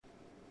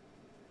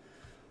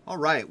All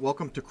right,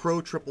 welcome to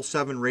Crow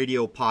 777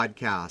 Radio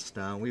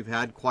Podcast. We've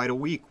had quite a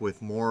week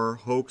with more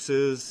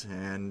hoaxes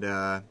and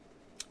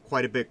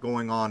quite a bit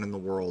going on in the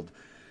world.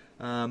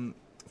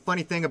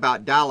 Funny thing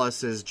about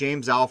Dallas is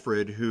James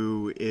Alfred,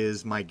 who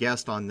is my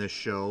guest on this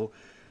show,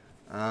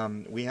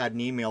 we had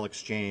an email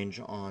exchange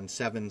on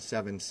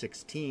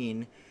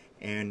 7/7/16,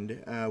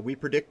 and we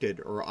predicted,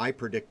 or I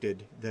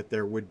predicted, that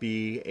there would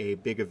be a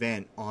big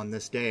event on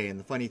this day. And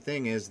the funny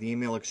thing is, the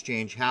email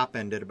exchange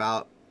happened at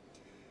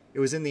it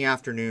was in the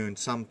afternoon,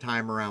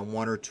 sometime around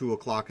 1 or 2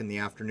 o'clock in the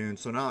afternoon,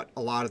 so not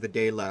a lot of the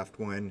day left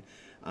when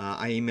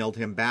I emailed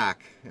him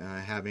back,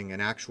 having an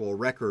actual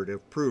record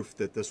of proof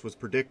that this was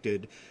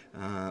predicted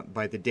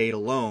by the date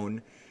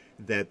alone,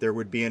 that there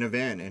would be an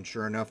event. And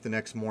sure enough, the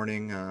next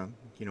morning, I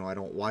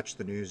don't watch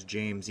the news,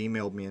 James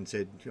emailed me and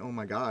said, oh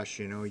my gosh,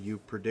 you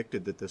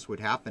predicted that this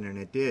would happen, and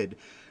it did.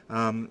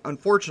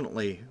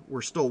 Unfortunately,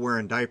 we're still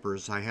wearing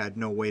diapers. I had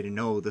no way to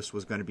know this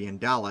was going to be in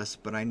Dallas,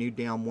 but I knew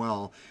damn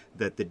well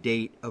that the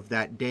date of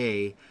that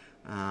day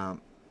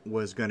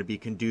was going to be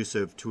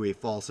conducive to a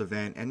false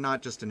event, and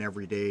not just an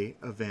everyday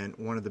event,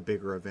 one of the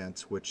bigger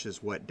events, which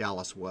is what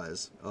Dallas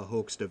was, a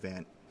hoaxed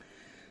event.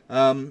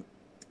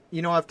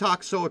 I've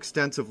talked so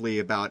extensively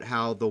about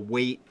how the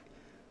weight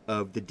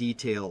of the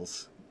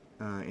details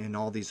in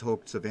all these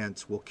hoax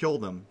events will kill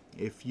them.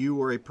 If you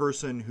are a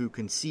person who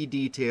can see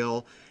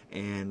detail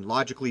and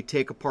logically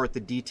take apart the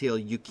detail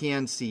you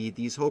can see,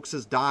 these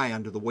hoaxes die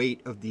under the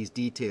weight of these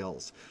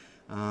details.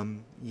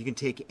 You can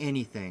take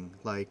anything,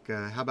 like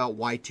how about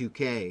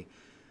Y2K?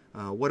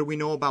 What do we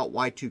know about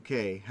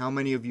Y2K? How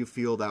many of you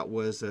feel that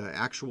was an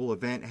actual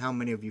event? How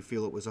many of you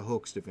feel it was a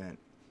hoaxed event?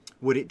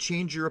 Would it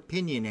change your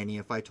opinion any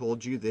if I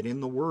told you that in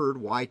the word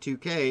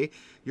Y2K,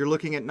 you're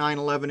looking at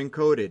 9/11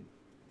 encoded?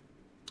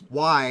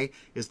 Y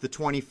is the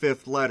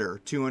 25th letter,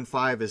 2 and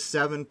 5 is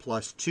 7,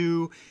 plus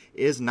 2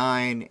 is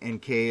 9,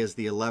 and K is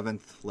the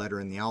 11th letter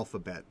in the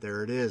alphabet.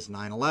 There it is,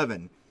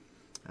 9/11.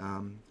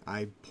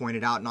 I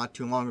pointed out not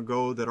too long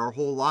ago that our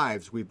whole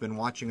lives we've been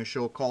watching a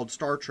show called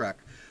Star Trek,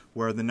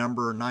 where the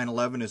number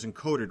 9/11 is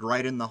encoded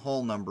right in the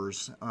hull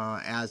numbers,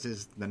 as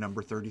is the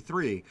number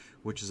 33,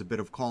 which is a bit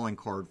of calling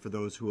card for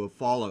those who have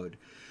followed.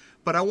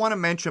 But I want to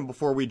mention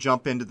before we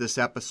jump into this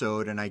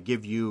episode and I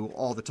give you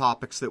all the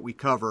topics that we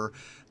cover,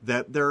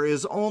 that there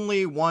is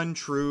only one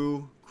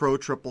true Crow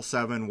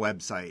 777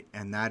 website,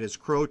 and that is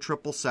Crow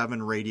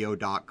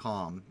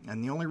 777radio.com.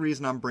 And the only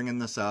reason I'm bringing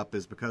this up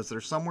is because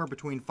there's somewhere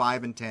between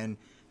 5 and 10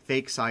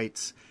 fake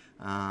sites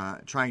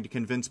trying to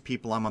convince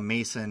people I'm a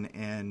Mason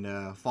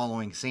and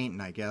following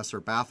Satan, I guess, or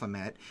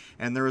Baphomet.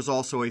 And there is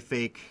also a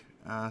fake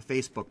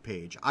Facebook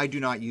page. I do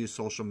not use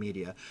social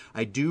media.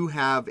 I do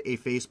have a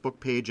Facebook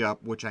page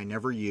up, which I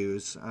never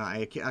use.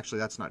 Actually,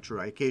 that's not true.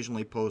 I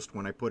occasionally post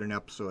when I put an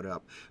episode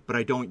up, but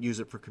I don't use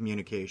it for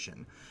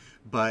communication.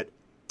 But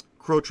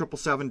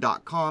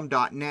Crow777.com,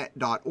 .net,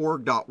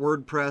 .org,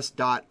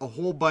 .wordpress, a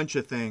whole bunch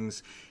of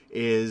things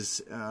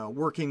is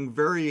working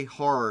very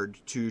hard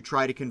to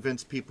try to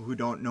convince people who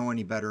don't know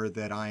any better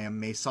that I am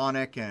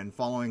Masonic and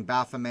following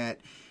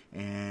Baphomet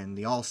and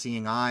the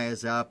all-seeing eye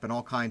is up and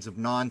all kinds of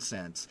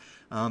nonsense.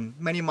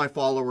 Many of my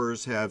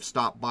followers have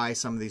stopped by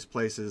some of these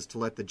places to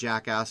let the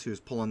jackass who's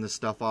pulling this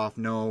stuff off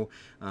know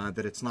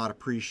that it's not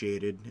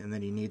appreciated and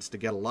that he needs to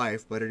get a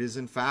life, but it is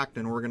in fact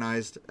an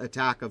organized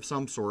attack of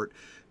some sort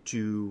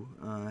to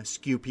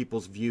skew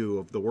people's view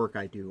of the work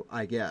I do,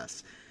 I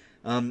guess.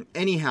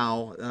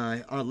 Anyhow,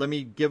 let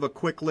me give a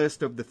quick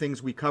list of the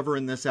things we cover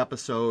in this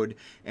episode,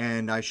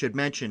 and I should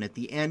mention at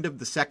the end of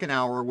the second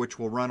hour, which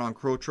will run on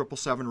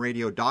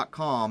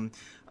Crow777radio.com,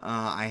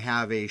 I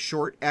have a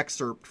short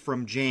excerpt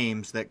from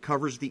James that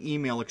covers the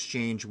email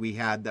exchange we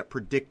had that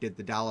predicted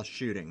the Dallas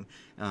shooting,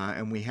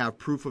 and we have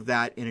proof of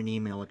that in an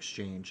email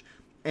exchange.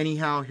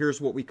 Anyhow,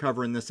 here's what we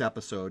cover in this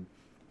episode.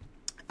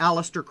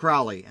 Aleister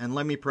Crowley, and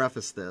let me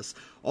preface this,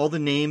 all the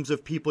names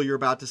of people you're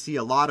about to see,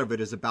 a lot of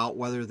it is about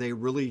whether they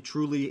really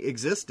truly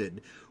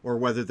existed or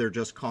whether they're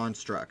just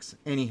constructs.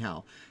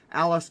 Anyhow,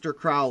 Aleister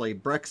Crowley,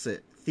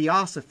 Brexit,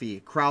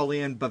 Theosophy,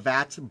 Crowley and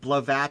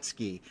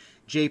Blavatsky,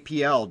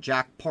 JPL,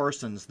 Jack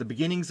Parsons, the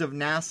beginnings of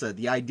NASA,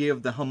 the idea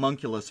of the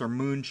homunculus or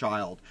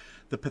moonchild,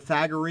 the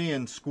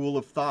Pythagorean school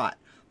of thought,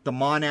 the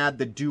monad,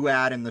 the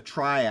duad, and the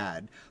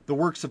triad, the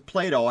works of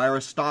Plato,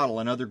 Aristotle,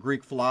 and other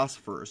Greek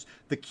philosophers,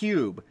 the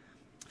cube,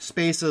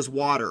 space as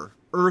water,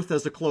 earth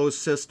as a closed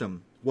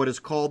system, what is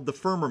called the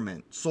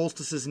firmament,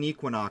 solstices and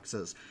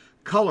equinoxes,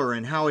 color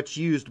and how it's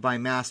used by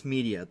mass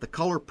media, the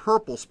color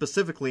purple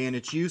specifically and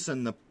its use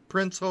in the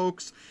Prince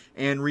hoax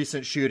and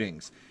recent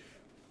shootings,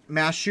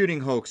 mass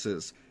shooting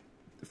hoaxes,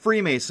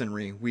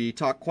 Freemasonry. We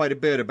talk quite a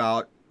bit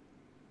about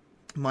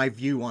my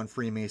view on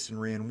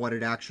Freemasonry and what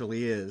it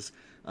actually is,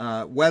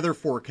 weather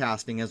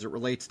forecasting as it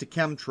relates to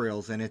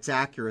chemtrails and its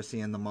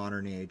accuracy in the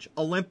modern age,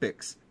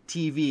 Olympics,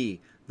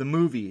 TV, the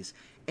movies,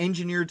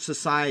 engineered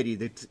society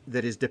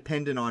that is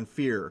dependent on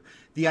fear,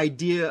 the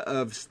idea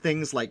of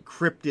things like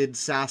cryptids,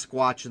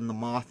 Sasquatch, and the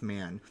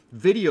Mothman,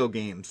 video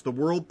games, the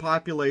world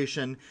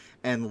population,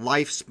 and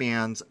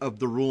lifespans of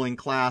the ruling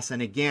class.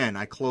 And again,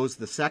 I closed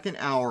the second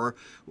hour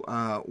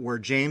where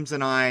James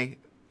and I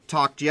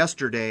talked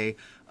yesterday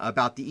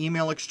about the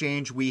email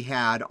exchange we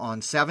had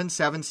on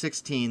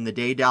 7/7/16, the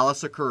day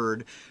Dallas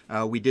occurred.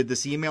 We did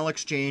this email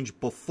exchange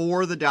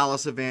before the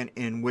Dallas event,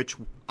 in which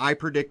I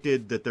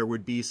predicted that there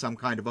would be some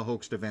kind of a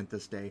hoaxed event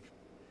this day.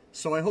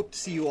 So I hope to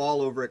see you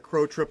all over at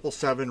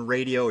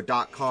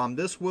crow777radio.com.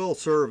 This will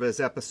serve as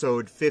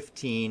episode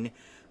 15,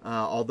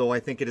 although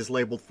I think it is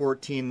labeled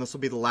 14. This will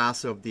be the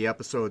last of the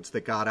episodes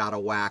that got out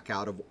of whack,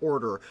 out of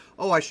order.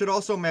 Oh, I should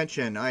also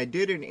mention, I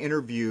did an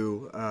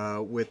interview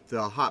with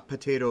the Hot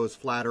Potatoes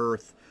Flat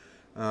Earth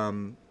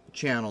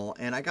channel,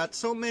 and I got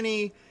so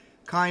many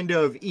kind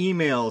of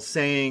emails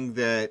saying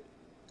that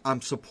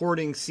I'm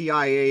supporting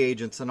CIA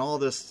agents and all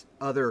this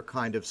other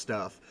kind of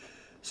stuff.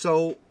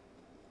 So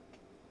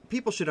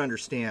people should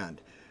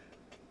understand,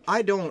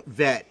 I don't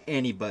vet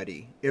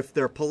anybody. If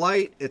they're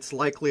polite, it's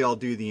likely I'll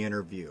do the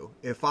interview.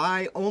 If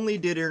I only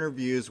did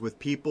interviews with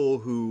people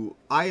who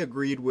I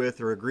agreed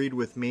with or agreed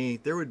with me,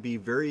 there would be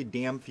very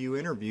damn few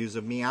interviews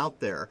of me out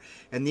there.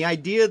 And the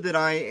idea that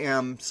I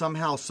am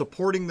somehow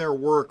supporting their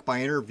work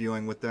by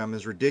interviewing with them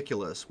is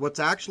ridiculous. What's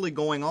actually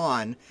going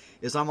on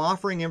is I'm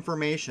offering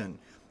information.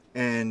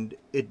 And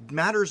it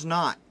matters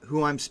not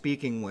who I'm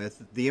speaking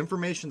with. The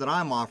information that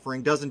I'm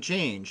offering doesn't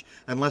change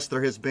unless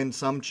there has been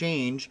some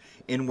change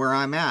in where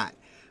I'm at.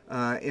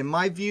 In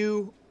my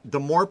view, the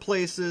more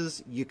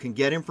places you can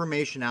get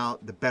information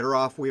out, the better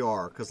off we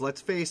are. Because let's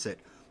face it,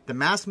 the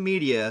mass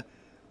media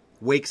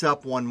wakes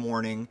up one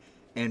morning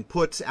and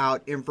puts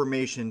out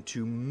information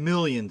to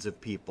millions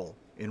of people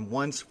in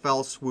one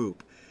fell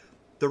swoop.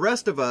 The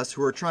rest of us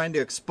who are trying to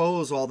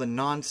expose all the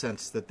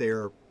nonsense that they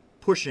are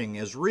pushing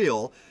as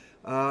real,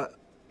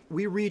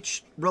 we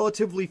reach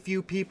relatively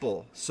few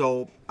people.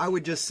 So I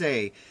would just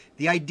say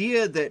the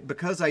idea that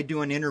because I do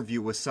an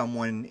interview with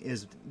someone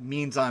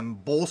means I'm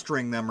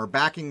bolstering them or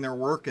backing their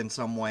work in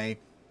some way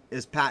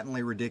is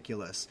patently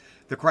ridiculous.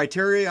 The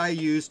criteria I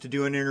use to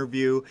do an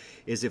interview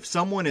is if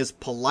someone is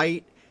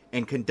polite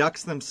and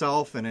conducts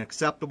themselves in an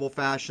acceptable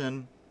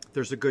fashion,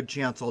 there's a good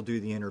chance I'll do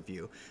the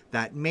interview.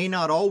 That may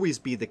not always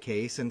be the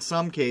case. In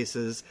some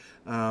cases,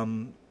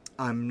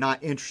 I'm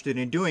not interested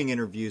in doing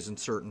interviews in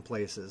certain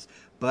places.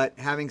 But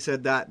having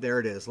said that, there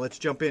it is. Let's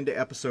jump into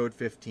episode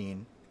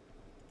 15.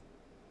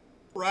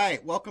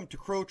 Right, welcome to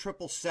Crow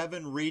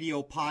 777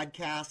 Radio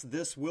Podcast.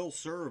 This will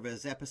serve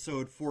as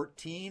episode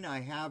 14.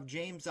 I have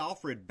James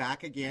Alfred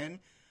back again.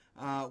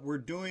 We're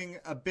doing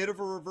a bit of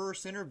a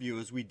reverse interview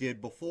as we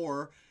did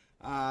before,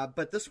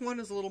 but this one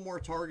is a little more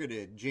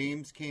targeted.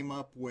 James came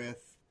up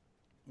with,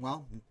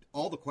 well,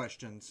 all the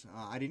questions.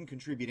 I didn't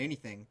contribute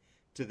anything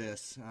to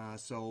this,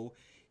 so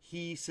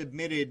he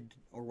submitted,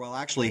 or well,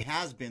 actually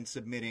has been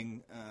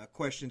submitting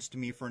questions to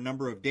me for a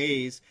number of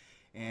days.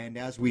 And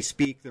as we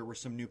speak, there were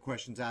some new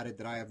questions added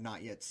that I have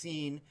not yet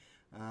seen.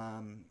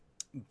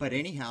 But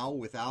anyhow,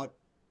 without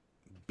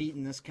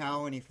beating this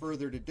cow any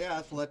further to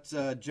death, let's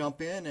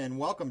jump in and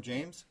welcome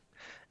James.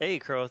 Hey,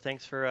 Crow.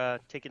 Thanks for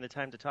taking the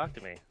time to talk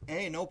to me.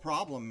 Hey, no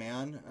problem,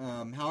 man.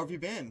 How have you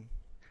been?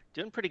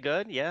 Doing pretty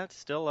good. Yeah,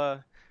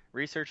 still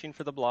researching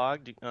for the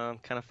blog, kind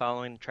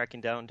of tracking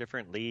down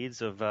different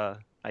leads of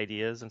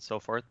ideas and so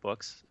forth,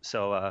 books.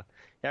 So,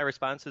 yeah,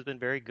 response has been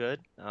very good,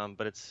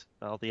 but it's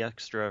all the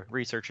extra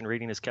research and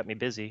reading has kept me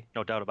busy,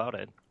 no doubt about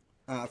it.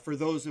 For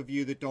those of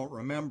you that don't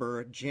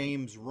remember,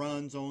 James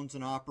runs, owns,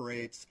 and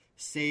operates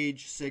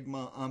Sage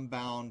Sigma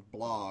Unbound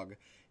blog.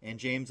 And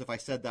James, if I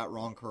said that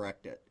wrong,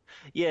 correct it.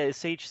 Yeah,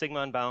 it's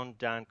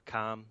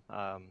sagesigmaunbound.com.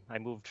 I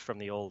moved from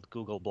the old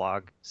Google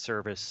blog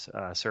service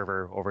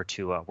server over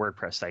to a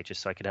WordPress site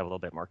just so I could have a little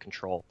bit more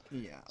control.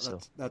 Yeah,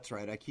 that's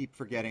right. I keep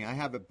forgetting. I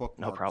have it bookmarked,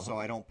 no problem. So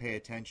I don't pay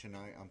attention.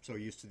 I'm so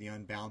used to the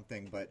Unbound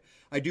thing, but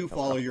I do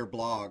follow your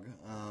blog.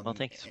 Well,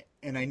 thanks.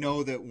 And I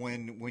know that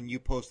when you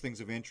post things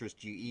of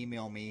interest, you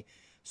email me,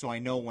 so I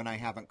know when I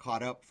haven't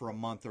caught up for a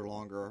month or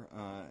longer,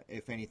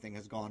 if anything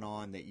has gone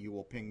on, that you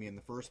will ping me in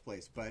the first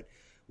place. But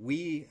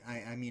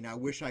I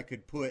wish I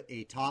could put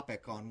a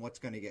topic on what's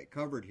going to get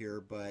covered here,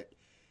 but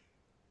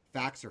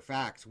facts are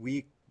facts.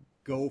 We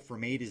go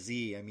from A to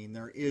Z. I mean,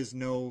 there is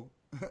no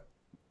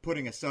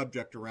putting a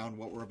subject around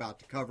what we're about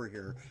to cover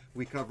here.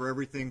 We cover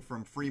everything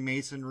from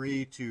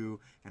Freemasonry to,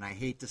 and I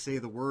hate to say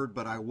the word,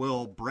 but I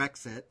will,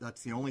 Brexit.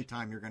 That's the only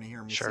time you're going to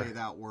hear me say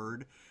that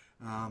word,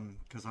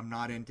 because I'm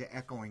not into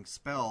echoing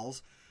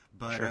spells.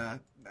 But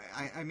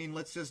I mean,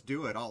 let's just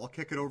do it. I'll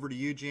kick it over to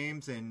you,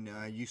 James, and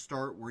you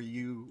start where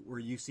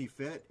you see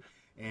fit.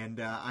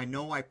 And I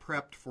know I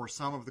prepped for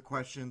some of the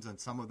questions, and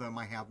some of them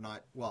I have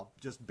not, well,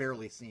 just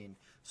barely seen.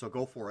 So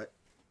go for it.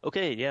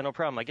 Okay, yeah, no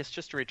problem. I guess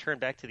just to return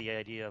back to the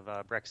idea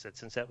of Brexit,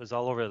 since that was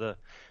all over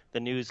the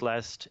news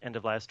end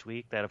of last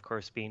week, that of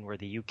course being where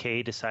the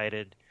UK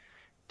decided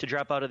to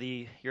drop out of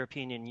the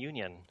European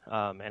Union,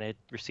 and it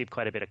received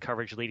quite a bit of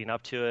coverage leading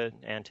up to it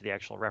and to the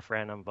actual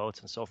referendum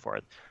votes and so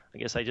forth. I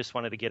guess I just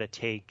wanted to get a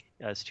take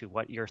as to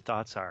what your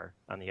thoughts are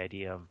on the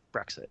idea of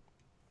Brexit.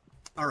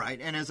 All right,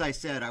 and as I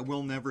said, I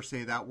will never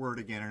say that word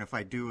again, and if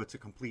I do, it's a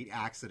complete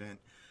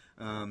accident.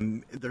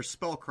 There's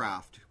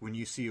spellcraft when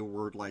you see a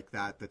word like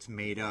that that's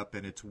made up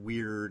and it's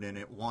weird and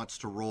it wants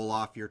to roll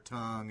off your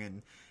tongue,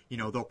 and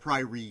they'll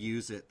probably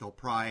reuse it. They'll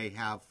probably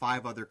have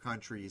 5 other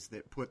countries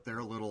that put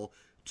their little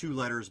 2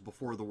 letters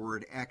before the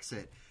word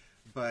exit.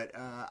 But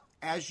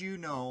as you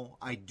know,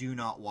 I do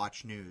not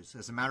watch news.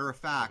 As a matter of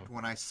fact,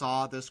 when I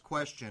saw this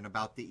question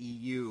about the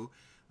EU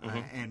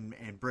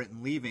and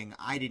Britain leaving,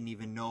 I didn't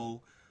even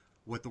know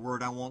what the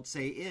word I won't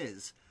say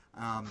is.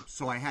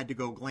 So I had to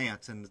go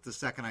glance, and the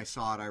second I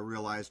saw it, I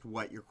realized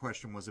what your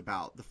question was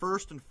about. The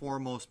first and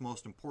foremost,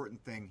 most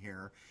important thing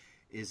here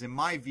is, in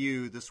my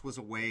view, this was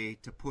a way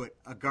to put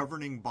a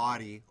governing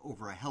body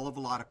over a hell of a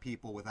lot of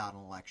people without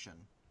an election.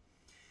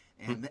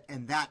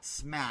 And that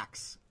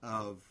smacks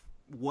of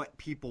what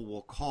people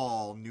will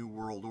call New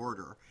World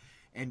Order.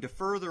 And to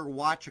further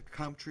watch a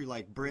country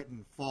like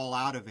Britain fall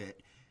out of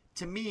it,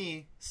 to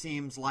me,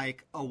 seems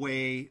like a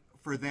way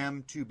for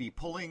them to be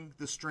pulling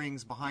the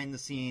strings behind the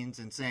scenes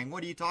and saying,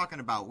 what are you talking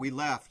about? We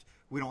left.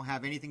 We don't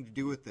have anything to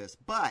do with this.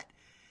 But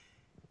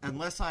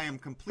unless I am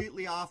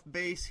completely off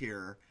base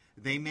here,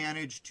 they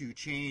managed to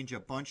change a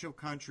bunch of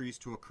countries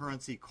to a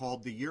currency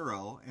called the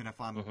euro. And if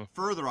I'm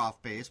further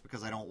off base,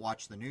 because I don't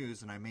watch the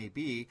news, and I may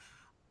be,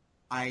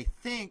 I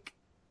think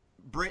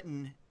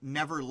Britain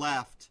never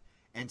left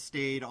and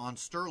stayed on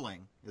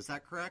sterling. Is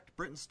that correct?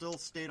 Britain still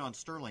stayed on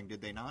sterling,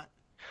 did they not?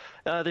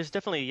 There's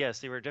definitely, yes,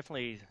 they were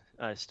definitely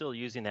still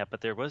using that, but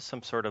there was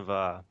some sort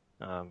of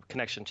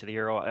connection to the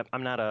euro.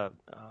 I'm not a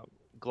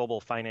global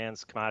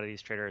finance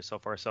commodities trader and so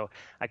forth, so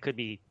I could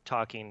be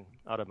talking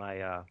out of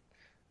my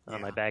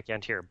my back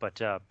end here. But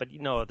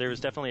there was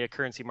definitely a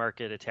currency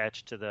market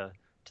attached to the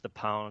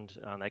pound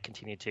that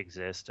continued to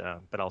exist,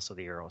 but also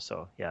the euro.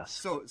 So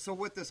yes. So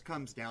what this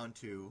comes down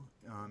to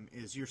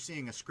is you're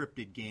seeing a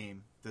scripted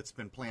game that's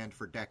been planned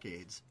for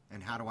decades.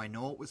 And how do I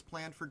know it was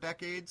planned for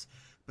decades?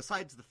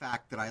 Besides the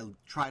fact that I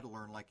try to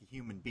learn like a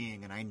human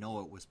being, and I know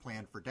it was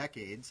planned for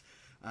decades,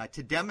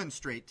 to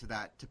demonstrate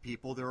to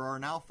people, there are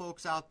now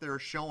folks out there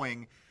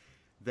showing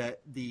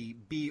that the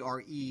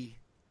BREXIT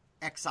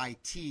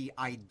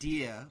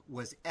idea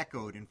was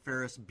echoed in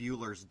Ferris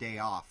Bueller's Day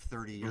Off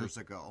 30 years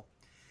ago.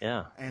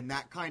 Yeah. And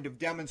that kind of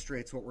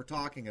demonstrates what we're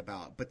talking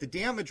about. But the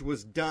damage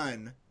was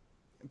done.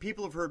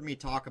 People have heard me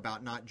talk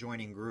about not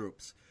joining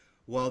groups.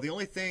 Well, the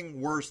only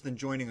thing worse than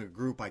joining a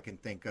group I can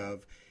think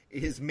of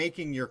is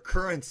making your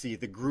currency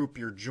the group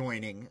you're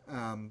joining,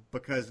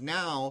 because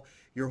now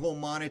your whole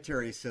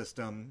monetary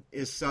system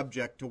is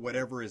subject to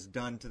whatever is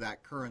done to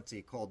that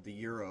currency called the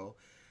euro.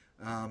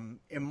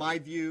 In my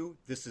view,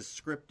 this is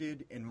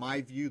scripted. In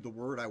my view, the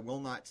word I will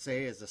not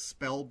say is a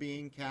spell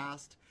being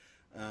cast.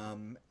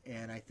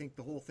 And I think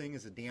the whole thing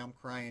is a damn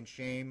crying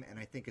shame, and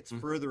I think it's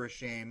further a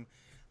shame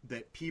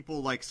that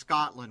people like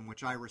Scotland,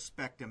 which I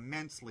respect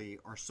immensely,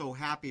 are so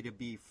happy to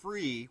be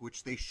free,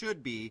 which they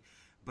should be,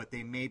 but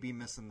they may be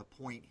missing the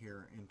point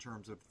here in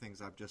terms of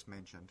things I've just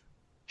mentioned.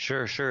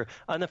 Sure, sure.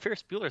 On the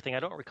Ferris Bueller thing, I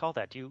don't recall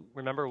that. Do you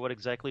remember what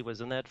exactly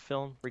was in that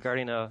film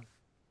regarding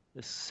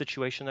this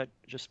situation that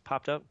just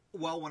popped up?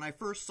 Well, when I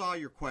first saw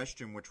your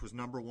question, which was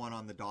number 1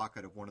 on the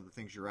docket of one of the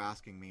things you're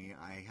asking me,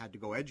 I had to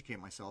go educate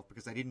myself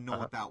because I didn't know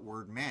what that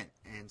word meant.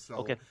 And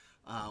so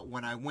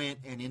when I went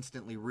and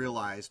instantly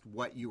realized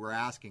what you were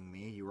asking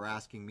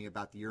me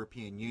about the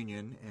European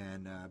Union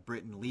and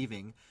Britain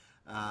leaving,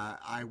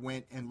 I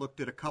went and looked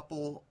at a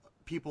couple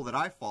people that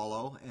I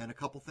follow and a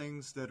couple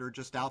things that are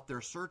just out there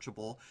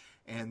searchable.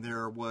 And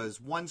there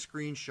was one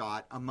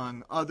screenshot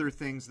among other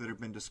things that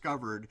have been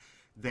discovered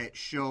that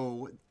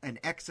show an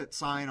exit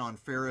sign on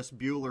Ferris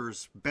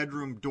Bueller's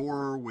bedroom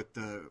door with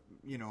the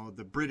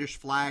British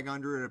flag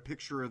under it, a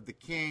picture of the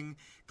king,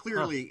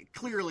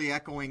 clearly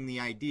echoing the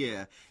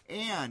idea.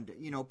 And,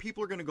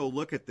 people are going to go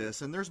look at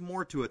this, and there's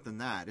more to it than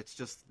that. It's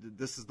just,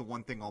 this is the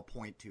one thing I'll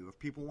point to. If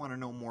people want to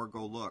know more,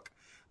 go look.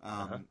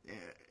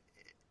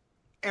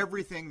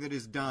 Everything that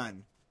is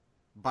done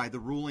by the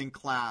ruling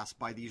class,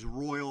 by these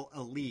royal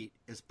elite,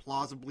 is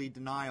plausibly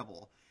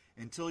deniable.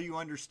 Until you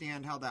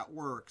understand how that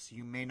works,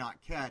 you may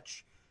not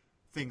catch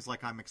things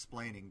like I'm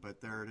explaining,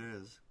 but there it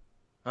is.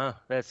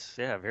 That's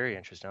very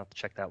interesting. I'll have to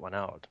check that one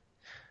out.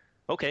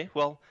 Okay,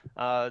 well,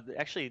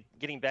 actually,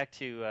 getting back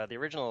to the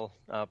original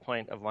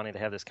point of wanting to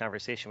have this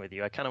conversation with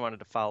you, I kind of wanted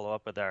to follow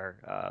up with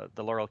the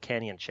Laurel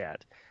Canyon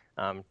chat.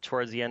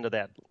 Towards the end of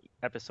that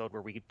episode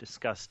where we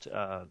discussed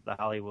the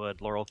Hollywood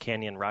Laurel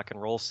Canyon rock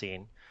and roll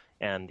scene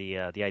and the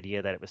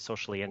idea that it was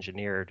socially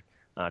engineered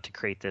to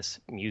create this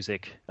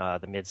music,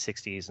 the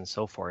mid-'60s and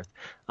so forth.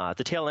 At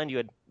the tail end,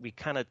 we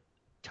kind of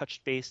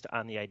touched based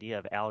on the idea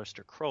of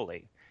Aleister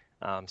Crowley.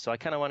 So I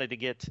kind of wanted to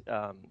get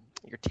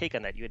your take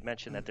on that. You had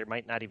mentioned that there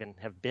might not even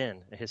have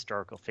been a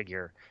historical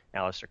figure,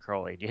 Aleister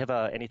Crowley. Do you have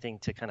anything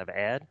to kind of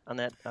add on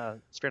that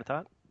strain of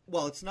thought?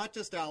 Well, it's not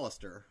just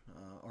Alistair,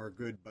 our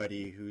good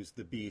buddy, who's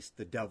the beast,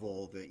 the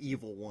devil, the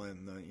evil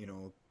one,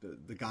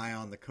 the guy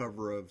on the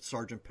cover of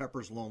Sergeant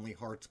Pepper's Lonely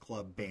Hearts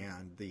Club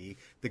Band, the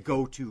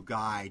go-to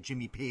guy,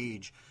 Jimmy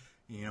Page.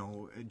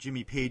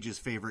 Jimmy Page's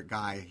favorite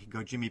guy.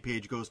 Jimmy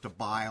Page goes to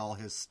buy all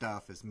his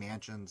stuff, his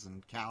mansions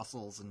and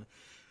castles. And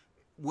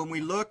when we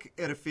look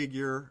at a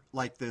figure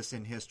like this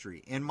in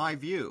history, in my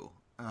view,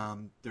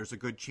 there's a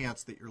good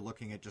chance that you're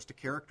looking at just a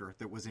character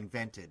that was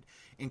invented.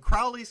 In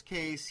Crowley's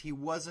case, he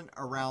wasn't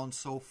around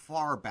so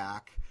far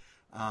back,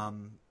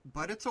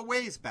 but it's a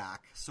ways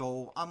back,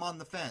 so I'm on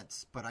the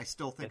fence. But I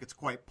still think it's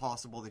quite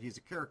possible that he's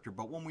a character.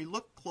 But when we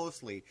look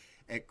closely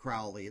at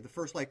Crowley, the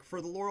first, like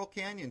for the Laurel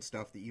Canyon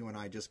stuff that you and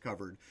I just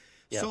covered,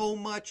 so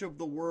much of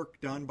the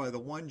work done by the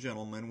one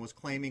gentleman was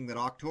claiming that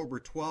October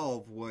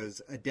 12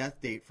 was a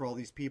death date for all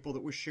these people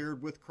that was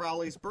shared with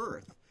Crowley's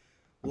birth.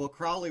 Well,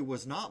 Crowley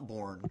was not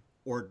born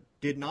or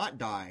did not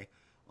die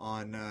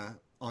on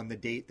the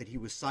date that he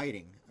was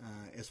citing.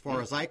 As far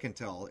as I can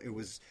tell, it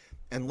was,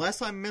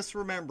 unless I'm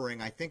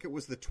misremembering, I think it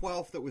was the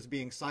 12th that was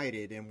being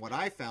cited. And what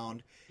I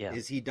found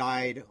is he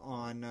died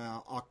on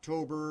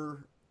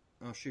October.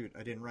 Oh shoot,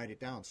 I didn't write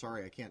it down.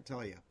 Sorry, I can't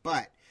tell you.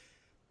 But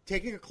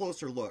taking a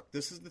closer look,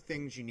 this is the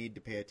things you need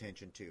to pay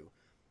attention to.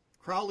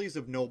 Crowley's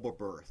of noble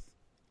birth.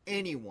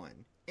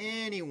 Anyone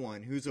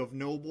who's of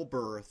noble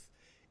birth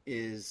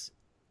is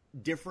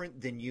different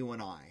than you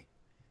and I.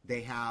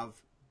 They have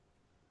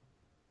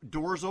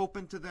doors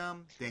open to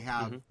them. They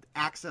have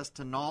access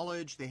to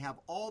knowledge. They have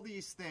all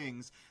these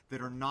things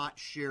that are not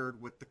shared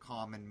with the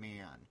common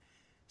man.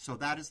 So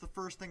that is the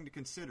first thing to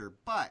consider.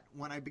 But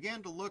when I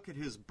began to look at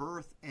his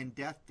birth and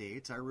death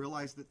dates, I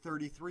realized that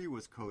 33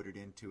 was coded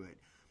into it.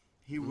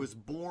 He was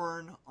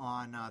born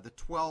on the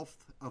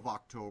 12th of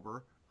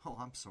October. Oh,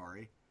 I'm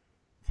sorry.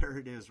 There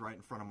it is right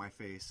in front of my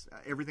face.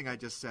 Everything I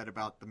just said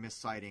about the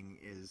misciting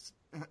is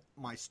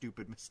my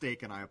stupid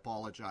mistake, and I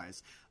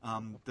apologize.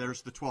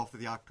 There's the 12th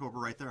of the October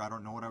right there. I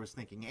don't know what I was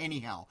thinking.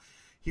 Anyhow,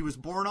 he was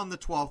born on the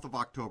 12th of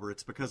October.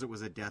 It's because it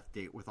was a death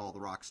date with all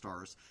the rock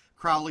stars.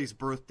 Crowley's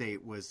birth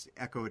date was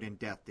echoed in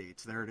death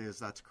dates. There it is.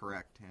 That's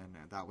correct, and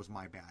that was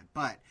my bad.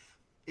 But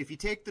if you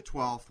take the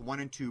 12th, 1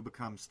 and 2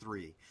 becomes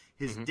 3.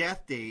 His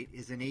death date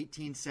is in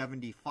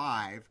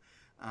 1875,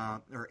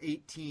 or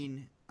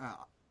 18...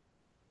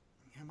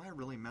 am I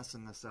really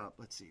messing this up?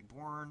 Let's see.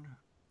 Born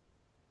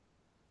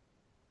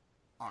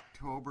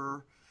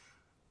October.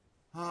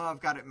 Oh, I've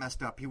got it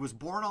messed up. He was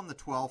born on the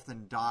 12th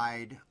and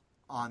died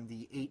on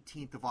the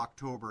 18th of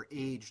October,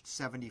 aged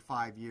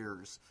 75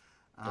 years.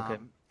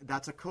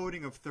 That's a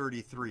coding of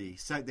 33.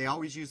 So they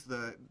always use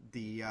the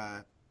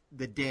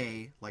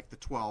day, like the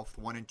 12th,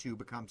 1 and 2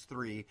 becomes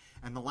 3,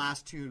 and the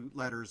last two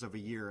letters of a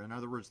year. In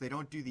other words, they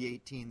don't do the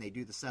 18, they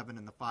do the 7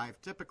 and the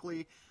 5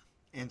 typically,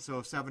 and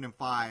so 7 and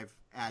 5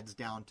 adds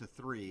down to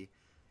 3.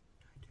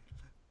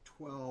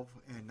 12,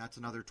 and that's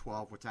another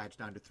 12, which adds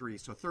down to 3.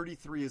 So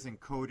 33 is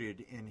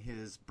encoded in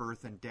his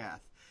birth and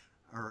death,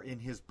 or in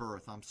his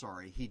birth, I'm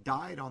sorry. He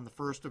died on the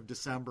 1st of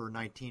December,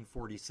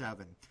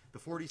 1947. The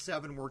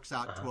 47 works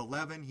out to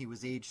 11. He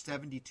was aged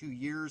 72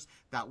 years.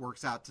 That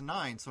works out to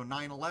 9. So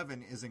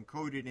 9/11 is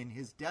encoded in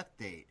his death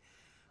date.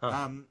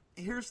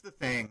 Here's the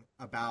thing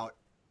about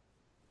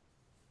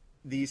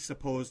these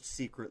supposed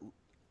secret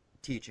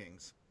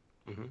teachings.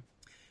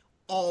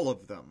 All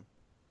of them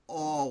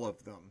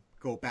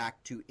go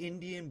back to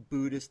Indian,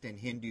 Buddhist, and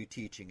Hindu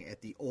teaching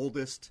at the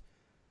oldest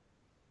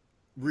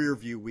rear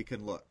view we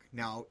can look.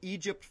 Now,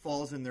 Egypt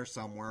falls in there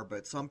somewhere,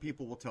 but some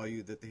people will tell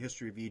you that the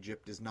history of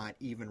Egypt does not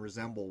even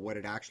resemble what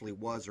it actually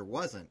was or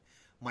wasn't.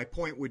 My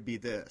point would be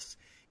this.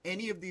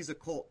 Any of these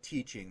occult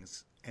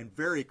teachings, and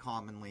very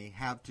commonly,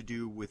 have to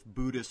do with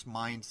Buddhist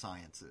mind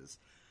sciences.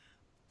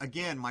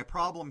 Again, my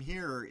problem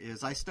here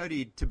is I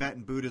studied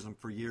Tibetan Buddhism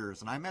for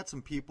years, and I met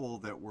some people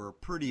that were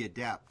pretty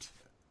adept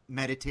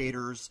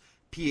meditators,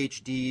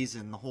 PhDs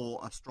in the whole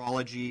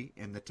astrology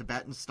in the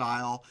Tibetan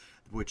style,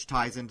 which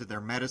ties into their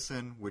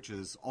medicine, which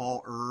is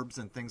all herbs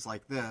and things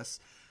like this.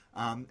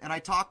 And I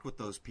talked with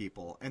those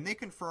people, and they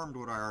confirmed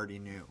what I already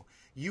knew.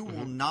 You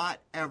will not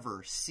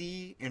ever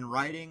see in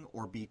writing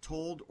or be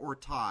told or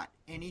taught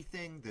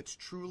anything that's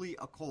truly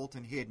occult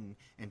and hidden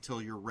until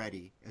you're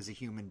ready as a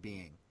human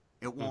being.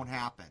 It won't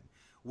happen.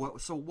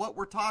 So what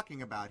we're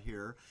talking about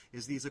here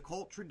is these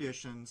occult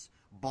traditions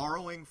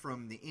borrowing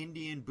from the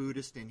Indian,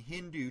 Buddhist, and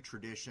Hindu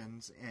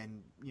traditions,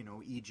 and,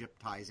 Egypt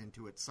ties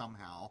into it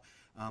somehow.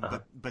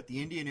 But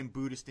the Indian and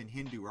Buddhist and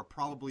Hindu are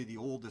probably the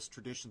oldest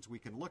traditions we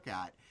can look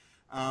at.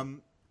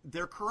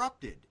 They're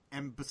corrupted.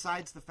 And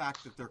besides the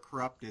fact that they're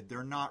corrupted,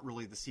 they're not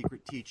really the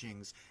secret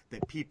teachings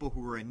that people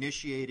who are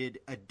initiated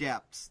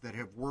adepts that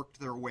have worked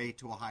their way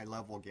to a high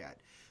level get.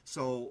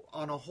 So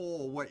on a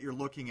whole, what you're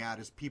looking at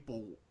is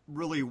people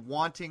really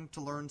wanting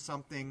to learn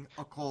something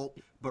occult,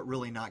 but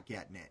really not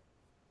getting it.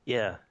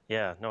 Yeah.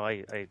 No,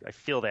 I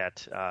feel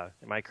that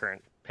in my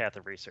current path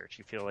of research.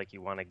 You feel like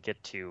you want to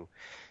get to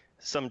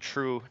some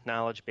true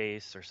knowledge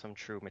base or some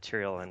true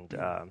material, and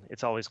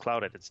it's always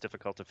clouded. It's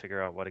difficult to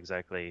figure out what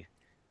exactly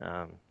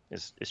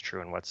is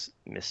true and what's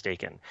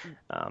mistaken.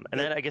 And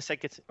then I guess that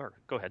gets, or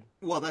go ahead.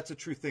 Well, that's a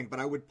true thing, but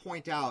I would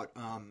point out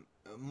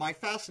my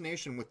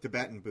fascination with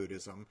Tibetan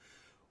Buddhism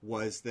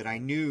was that I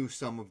knew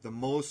some of the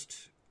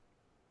most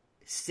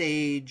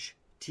sage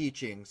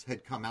teachings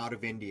had come out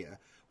of India.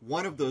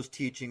 One of those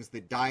teachings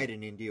that died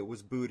in India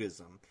was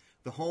Buddhism.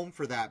 The home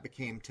for that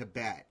became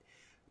Tibet.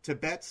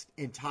 Tibet's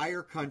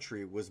entire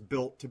country was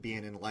built to be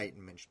an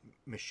enlightenment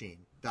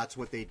machine. That's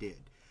what they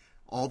did.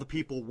 All the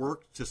people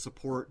worked to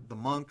support the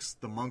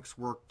monks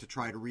worked to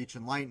try to reach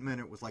enlightenment.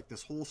 It was like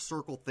this whole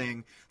circle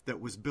thing that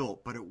was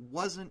built, but it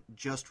wasn't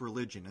just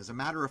religion. As a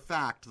matter of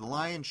fact, the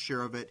lion's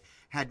share of it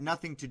had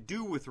nothing to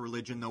do with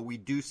religion, though we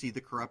do see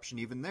the corruption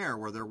even there,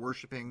 where they're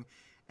worshiping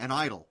an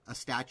idol, a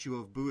statue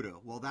of Buddha.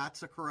 Well,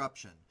 that's a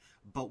corruption.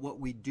 But what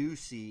we do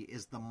see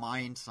is the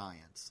mind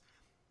science,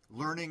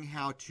 learning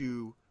how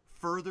to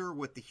further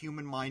what the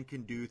human mind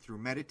can do through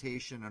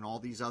meditation and all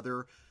these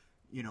other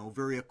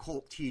very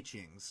occult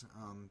teachings.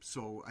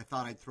 So I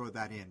thought I'd throw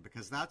that in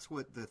because that's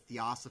what the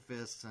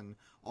theosophists and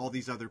all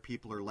these other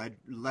people are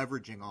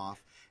leveraging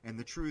off. And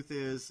the truth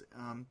is,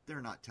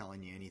 they're not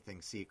telling you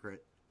anything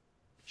secret.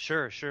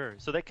 Sure.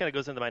 So that kind of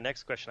goes into my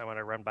next question I want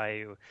to run by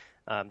you.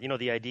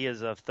 The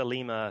ideas of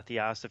Thelema,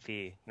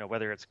 theosophy,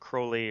 whether it's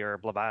Crowley or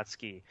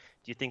Blavatsky,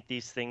 do you think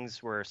these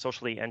things were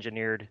socially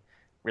engineered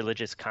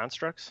religious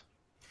constructs?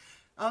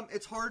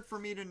 It's hard for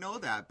me to know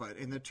that, but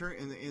in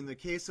the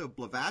case of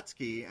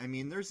Blavatsky, I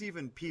mean, there's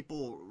even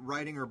people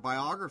writing her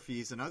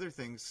biographies and other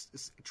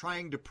things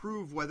trying to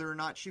prove whether or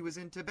not she was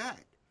in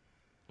Tibet.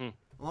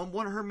 Well,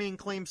 one of her main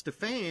claims to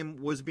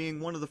fame was being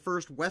one of the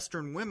first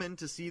Western women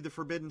to see the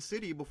Forbidden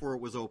City before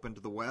it was open to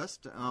the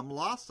West,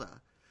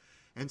 Lhasa.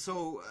 And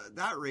so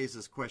that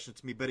raises questions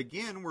to me. But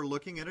again, we're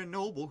looking at a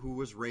noble who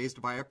was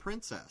raised by a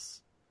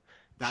princess.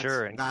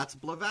 That's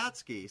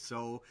Blavatsky.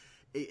 So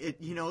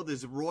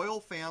these royal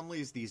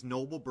families, these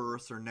noble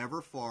births are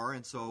never far,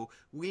 and so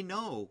we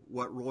know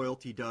what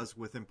royalty does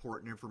with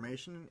important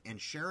information,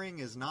 and sharing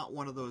is not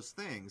one of those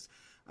things.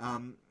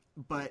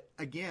 But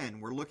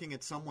again, we're looking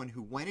at someone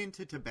who went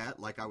into Tibet,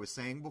 like I was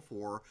saying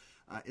before,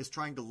 is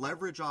trying to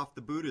leverage off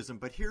the Buddhism.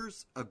 But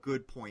here's a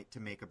good point to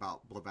make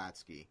about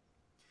Blavatsky.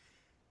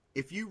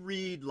 If you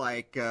read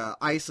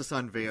Isis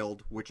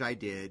Unveiled, which I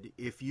did,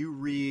 if you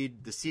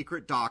read The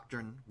Secret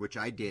Doctrine, which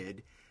I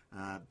did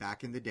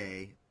back in the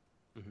day,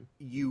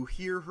 you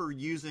hear her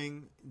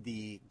using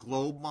the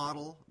globe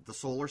model, the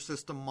solar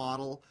system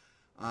model,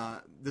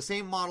 the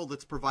same model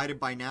that's provided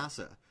by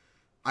NASA.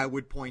 I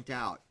would point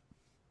out,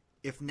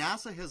 if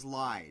NASA has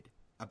lied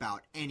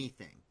about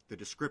anything, the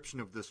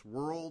description of this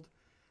world,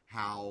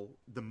 how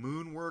the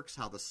moon works,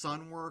 how the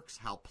sun works,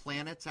 how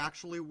planets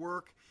actually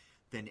work,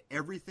 then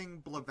everything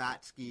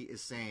Blavatsky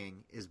is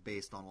saying is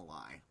based on a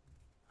lie.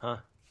 Huh.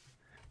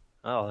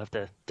 Oh, I'll have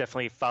to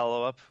definitely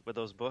follow up with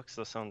those books.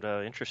 Those sound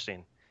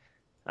interesting.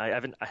 I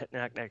haven't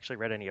actually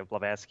read any of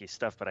Blavatsky's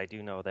stuff, but I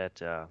do know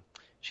that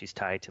she's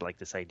tied to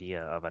this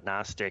idea of a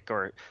Gnostic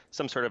or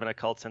some sort of an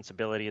occult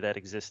sensibility that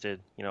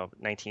existed,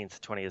 19th,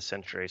 20th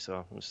century.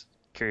 So I'm just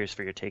curious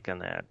for your take on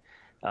that.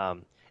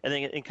 And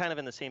then kind of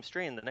in the same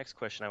strain, the next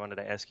question I wanted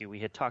to ask you, we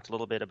had talked a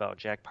little bit about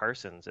Jack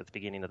Parsons at the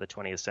beginning of the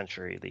 20th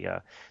century,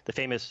 the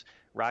famous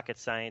rocket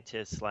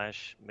scientist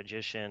 /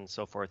 magician,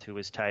 so forth, who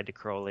was tied to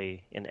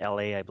Crowley in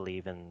L.A., I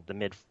believe, in the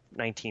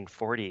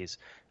mid-1940s.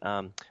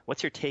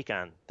 What's your take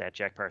on that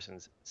Jack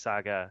Parsons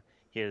saga,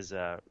 his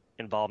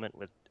involvement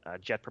with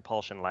Jet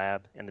Propulsion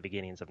Lab and the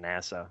beginnings of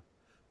NASA?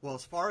 Well,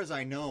 as far as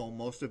I know,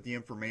 most of the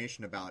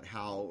information about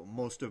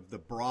most of the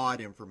broad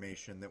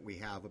information that we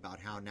have about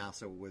how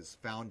NASA was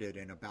founded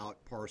and about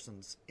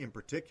Parsons in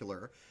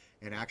particular,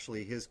 and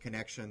actually his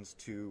connections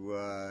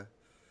to,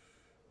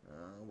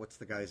 what's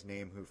the guy's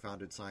name who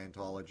founded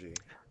Scientology?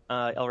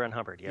 L. Ron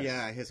Hubbard, yes.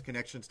 Yeah, his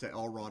connections to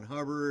L. Ron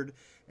Hubbard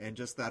and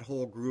just that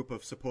whole group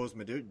of supposed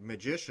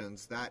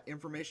magicians, that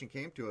information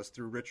came to us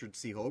through Richard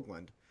C.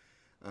 Hoagland.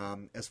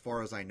 As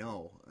far as I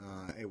know,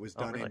 it was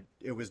done. Really?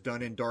 It was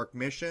done in Dark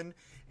Mission,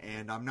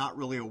 and I'm not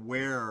really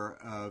aware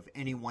of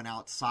anyone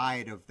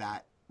outside of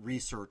that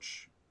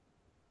research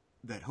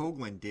that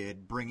Hoagland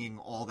did, bringing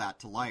all that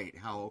to light.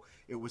 How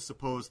it was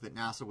supposed that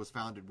NASA was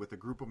founded with a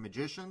group of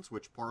magicians,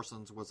 which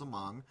Parsons was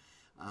among,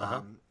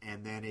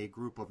 and then a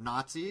group of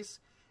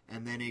Nazis,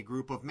 and then a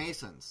group of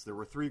Masons. There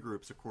were 3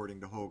 groups according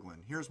to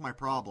Hoagland. Here's my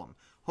problem: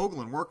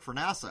 Hoagland worked for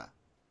NASA,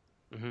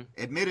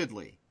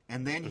 admittedly.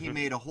 And then he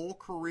made a whole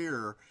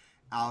career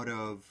out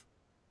of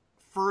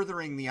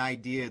furthering the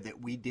idea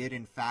that we did,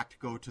 in fact,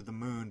 go to the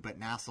moon, but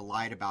NASA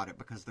lied about it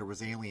because there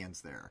was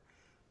aliens there.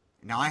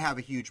 Now, I have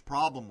a huge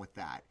problem with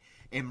that.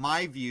 In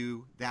my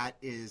view, that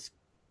is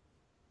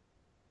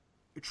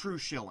a true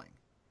shilling.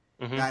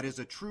 That is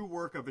a true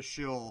work of a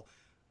shill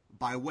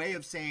by way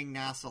of saying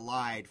NASA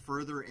lied,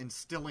 further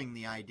instilling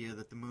the idea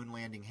that the moon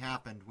landing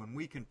happened when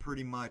we can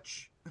pretty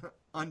much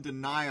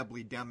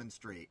undeniably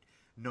demonstrate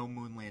no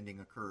moon landing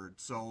occurred.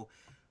 So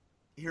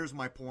here's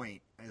my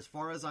point. As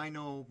far as I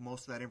know,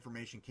 most of that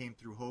information came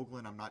through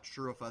Hoagland. I'm not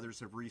sure if others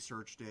have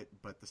researched it,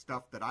 but the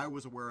stuff that I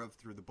was aware of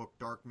through the book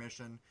Dark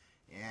Mission,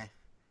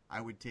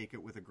 I would take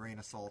it with a grain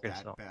of salt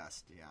at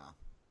best.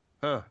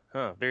 Yeah.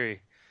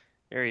 Very,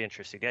 very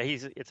interesting. Yeah,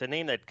 it's a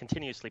name that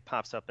continuously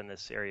pops up in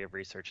this area of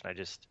research, and I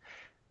just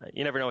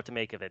you never know what to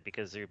make of it,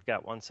 because you've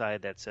got one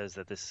side that says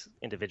that this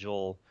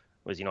individual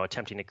was,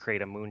 attempting to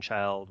create a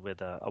moonchild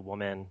with a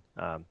woman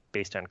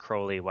based on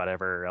Crowley,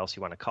 whatever else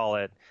you want to call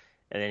it.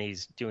 And then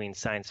he's doing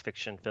science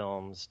fiction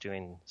films,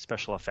 doing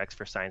special effects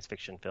for science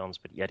fiction films,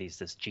 but yet he's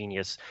this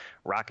genius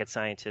rocket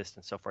scientist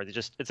and so forth.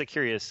 It's a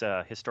curious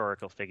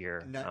historical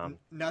figure.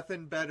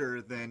 Nothing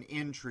better than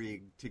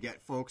intrigue to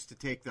get folks to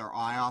take their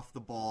eye off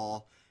the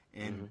ball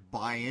and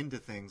buy into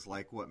things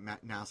like what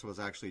NASA was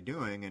actually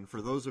doing. And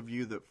for those of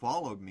you that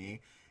followed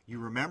me, you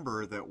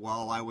remember that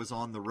while I was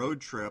on the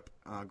road trip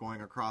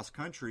going across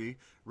country,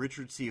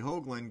 Richard C.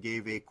 Hoagland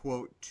gave a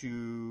quote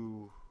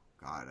to,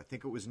 I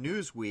think it was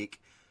Newsweek,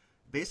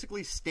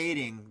 basically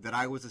stating that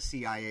I was a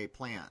CIA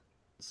plant.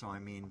 So, I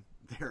mean,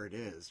 there it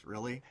is,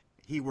 really.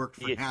 He worked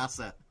for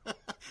NASA.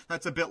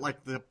 That's a bit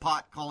like the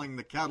pot calling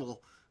the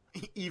kettle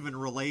even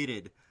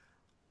related.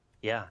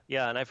 Yeah,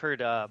 and I've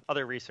heard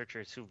other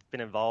researchers who've been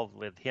involved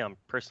with him.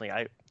 Personally,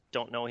 I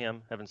don't know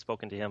him, haven't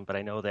spoken to him, but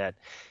I know that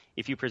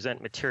if you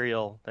present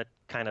material that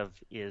kind of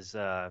is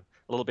a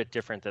little bit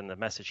different than the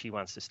message he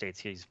wants to state,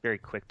 he's very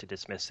quick to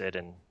dismiss it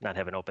and not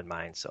have an open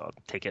mind. So I'll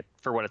take it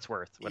for what it's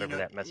worth, whatever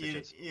that message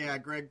is. Yeah,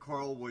 Greg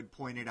Carlwood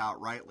pointed out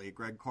rightly.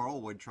 Greg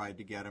Carlwood tried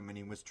to get him, and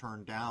he was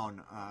turned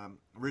down.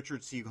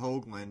 Richard C.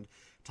 Hoagland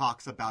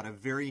talks about a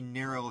very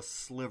narrow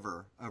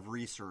sliver of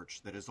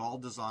research that is all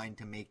designed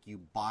to make you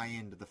buy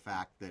into the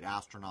fact that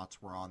astronauts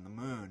were on the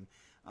moon.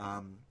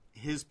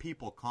 His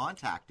people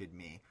contacted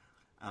me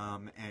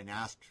and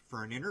asked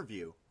for an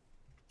interview.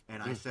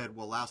 And I said,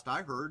 well, last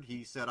I heard,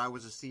 he said I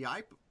was a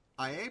CIA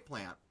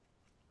plant.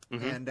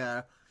 And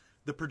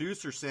the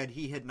producer said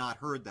he had not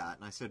heard that.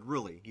 And I said,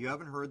 really? You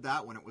haven't heard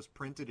that when it was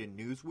printed in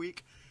Newsweek?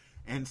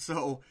 And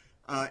so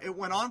it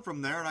went on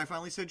from there, and I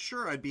finally said,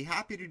 sure, I'd be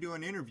happy to do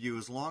an interview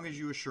as long as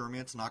you assure me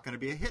it's not going to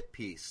be a hit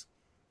piece.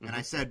 And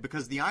I said,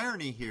 because the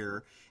irony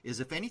here is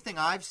if anything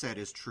I've said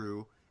is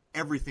true,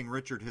 everything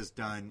Richard has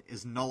done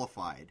is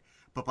nullified.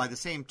 But by the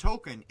same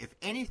token, if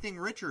anything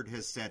Richard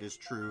has said is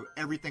true,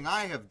 everything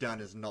I have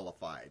done is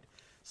nullified.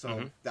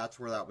 So that's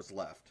where that was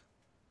left.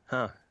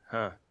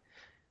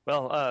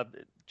 Well,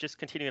 just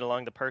continuing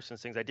along the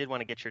Parsons things, I did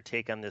want to get your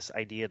take on this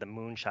idea of the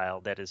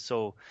moonchild that is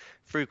so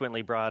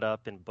frequently brought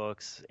up in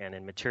books and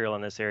in material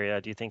in this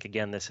area. Do you think,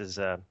 again, this is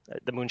the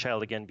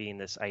moonchild, again, being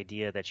this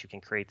idea that you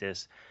can create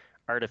this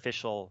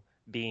artificial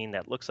being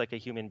that looks like a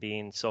human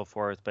being, so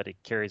forth, but it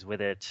carries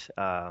with it,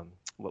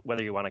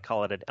 whether you want to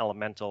call it an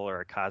elemental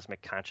or a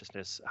cosmic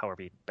consciousness,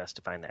 however you best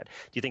define that.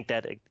 Do you think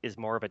that is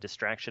more of a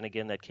distraction,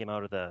 again, that came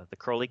out of the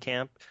Crowley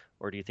camp,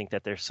 or do you think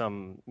that there's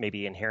some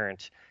maybe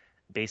inherent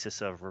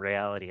basis of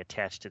reality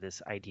attached to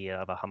this idea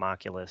of a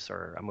homunculus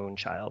or a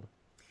moonchild?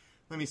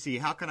 Let me see.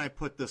 How can I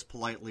put this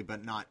politely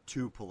but not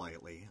too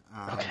politely?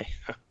 Okay.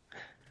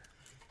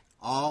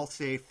 I'll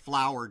say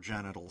flower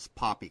genitals,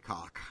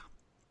 poppycock.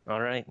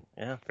 All right.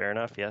 Yeah, fair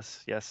enough.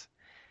 Yes.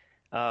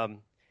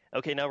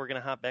 Okay, now we're going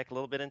to hop back a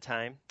little bit in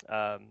time.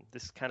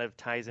 This kind of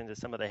ties into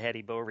some of the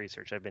Hattie Bow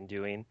research I've been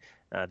doing,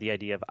 the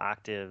idea of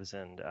octaves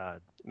and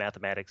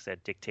mathematics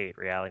that dictate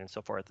reality and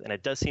so forth. And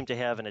it does seem to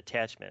have an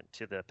attachment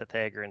to the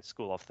Pythagorean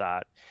school of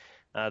thought.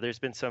 There's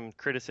been some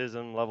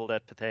criticism leveled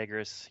at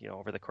Pythagoras,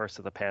 over the course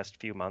of the past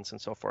few months and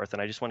so forth.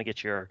 And I just want to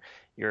get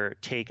your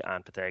take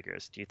on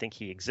Pythagoras. Do you think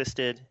he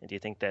existed? And do you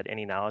think that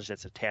any knowledge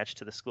that's attached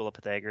to the school of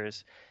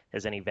Pythagoras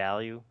has any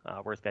value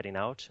worth betting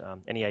out?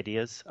 Any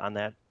ideas on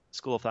that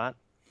school of thought?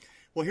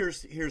 Well,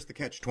 here's the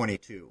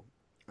catch-22.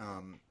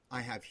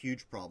 I have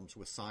huge problems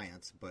with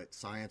science, but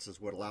science is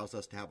what allows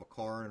us to have a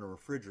car and a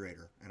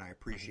refrigerator, and I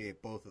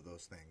appreciate both of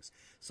those things.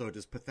 So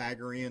does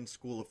Pythagorean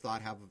school of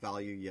thought have a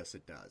value? Yes,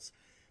 it does.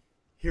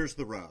 Here's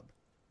the rub.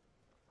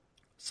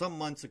 Some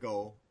months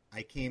ago,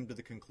 I came to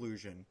the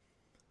conclusion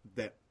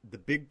that the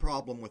big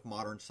problem with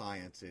modern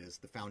science is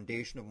the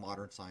foundation of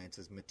modern science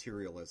is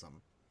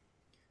materialism.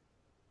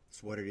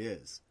 It's what it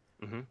is.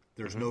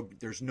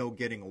 There's no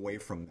getting away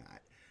from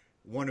that.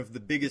 One of the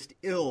biggest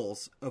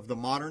ills of the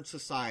modern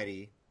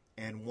society,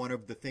 and one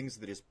of the things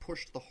that is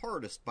pushed the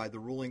hardest by the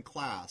ruling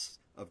class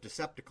of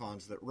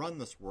Decepticons that run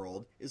this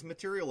world, is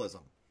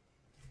materialism.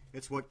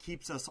 It's what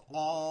keeps us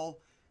all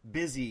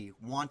busy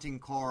wanting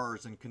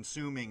cars and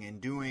consuming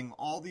and doing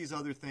all these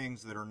other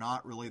things that are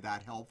not really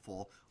that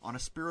helpful on a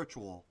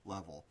spiritual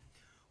level.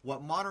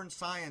 What modern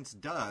science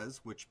does,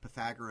 which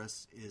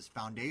Pythagoras is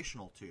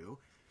foundational to,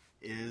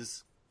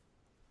 is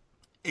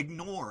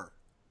ignore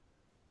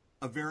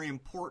a very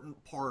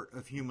important part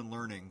of human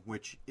learning,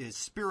 which is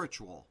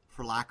spiritual,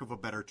 for lack of a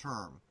better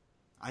term.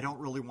 I don't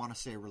really want to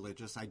say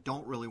religious. I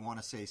don't really want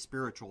to say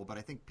spiritual, but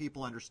I think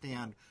people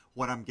understand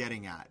what I'm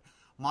getting at.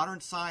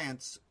 Modern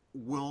science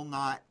will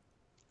not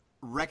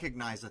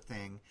recognize a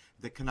thing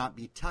that cannot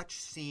be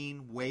touched,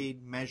 seen,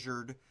 weighed,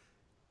 measured,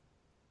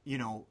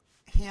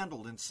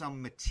 handled in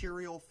some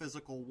material,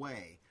 physical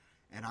way.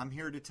 And I'm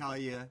here to tell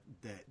you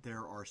that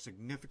there are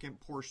significant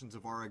portions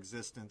of our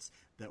existence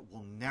that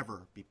will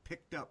never be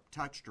picked up,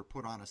 touched, or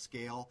put on a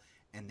scale,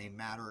 and they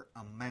matter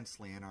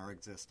immensely in our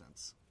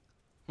existence.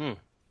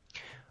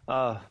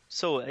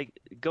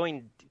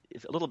 Going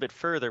a little bit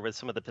further with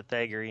some of the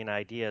Pythagorean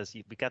ideas,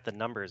 we got the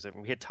numbers, and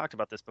we had talked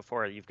about this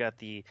before. You've got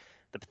the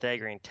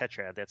Pythagorean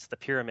tetrad. That's the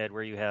pyramid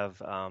where you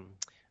have a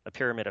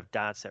pyramid of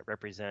dots that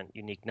represent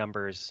unique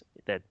numbers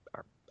that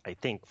are, I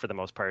think, for the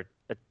most part,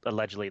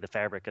 allegedly the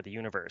fabric of the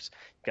universe.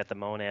 You've got the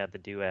monad, the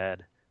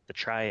duad, the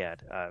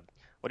triad.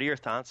 What are your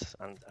thoughts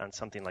on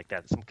something like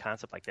that, some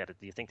concept like that?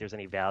 Do you think there's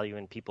any value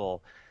in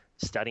people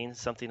studying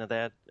something of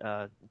that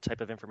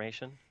type of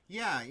information?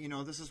 Yeah,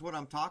 this is what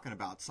I'm talking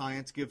about.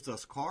 Science gives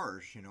us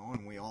cars,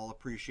 and we all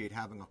appreciate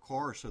having a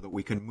car so that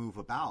we can move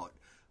about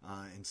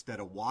instead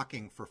of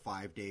walking for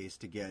 5 days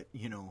to get,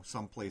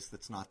 someplace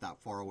that's not that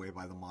far away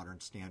by the modern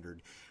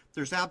standard.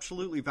 There's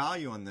absolutely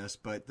value in this,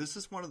 but this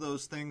is one of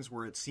those things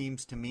where it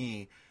seems to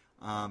me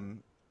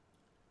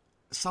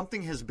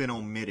something has been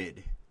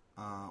omitted,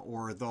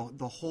 or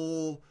the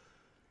whole,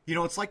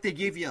 it's like they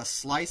gave you a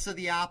slice of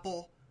the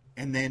apple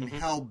and then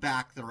held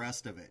back the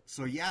rest of it.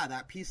 So yeah,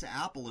 that piece of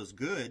apple is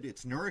good.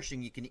 It's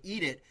nourishing. You can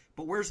eat it,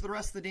 but where's the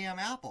rest of the damn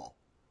apple?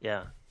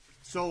 Yeah.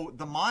 So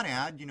the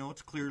monad,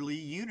 it's clearly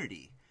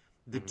unity.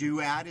 The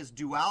duad is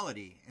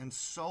duality. And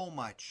so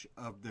much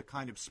of the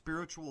kind of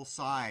spiritual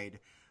side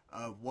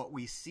of what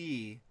we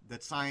see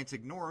that science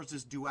ignores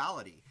is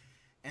duality.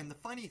 And the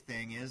funny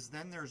thing is,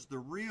 then there's the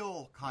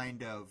real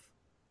kind of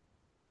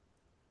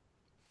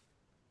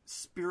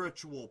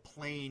spiritual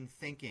plane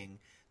thinking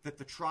that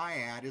the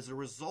triad is a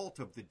result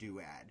of the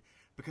duad,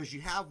 because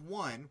you have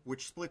one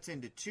which splits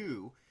into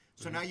two,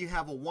 so now you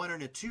have a 1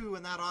 and a 2,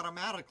 and that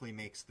automatically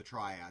makes the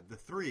triad, the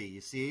 3, you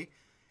see?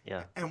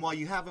 Yeah. And while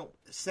you haven't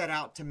set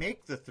out to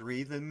make the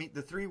 3,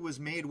 the 3 was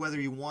made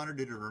whether you wanted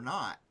it or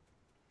not,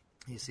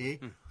 you see?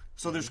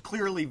 So there's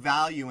clearly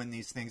value in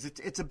these things.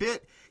 It's a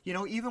bit,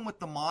 even with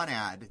the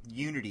monad,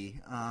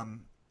 unity,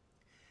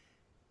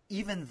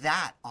 even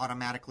that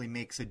automatically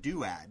makes a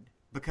duad,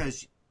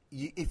 because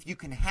if you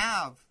can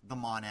have the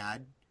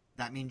monad,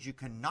 that means you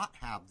cannot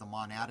have the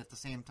monad at the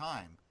same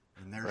time.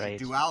 And there's a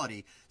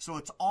duality. So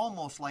it's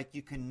almost like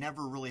you can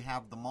never really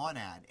have the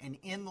monad. And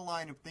in the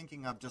line of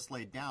thinking I've just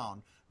laid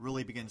down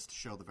really begins to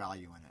show the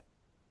value in it.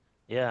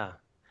 Yeah.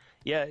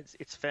 Yeah,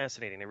 it's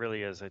fascinating. It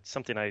really is. It's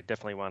something I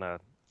definitely want to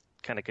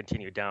kind of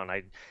continue down.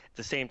 At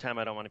the same time,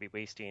 I don't want to be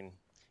wasting,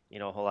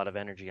 a whole lot of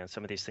energy on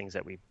some of these things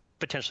that we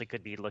potentially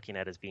could be looking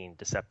at as being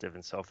deceptive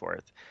and so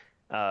forth.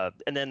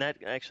 And then that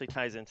actually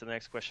ties into the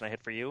next question I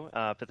had for you.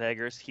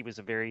 Pythagoras, he was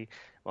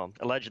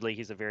allegedly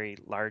he's a very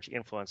large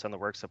influence on the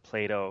works of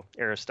Plato,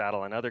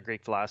 Aristotle, and other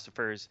Greek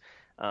philosophers.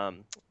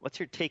 What's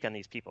your take on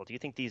these people? Do you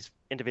think these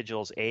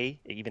individuals,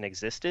 even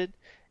existed?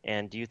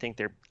 And do you think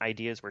their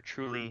ideas were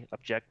truly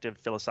objective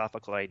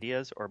philosophical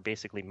ideas, or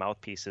basically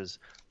mouthpieces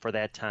for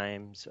that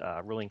time's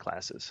ruling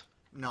classes?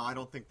 No, I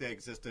don't think they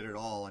existed at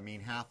all. I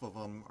mean, half of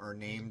them are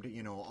named,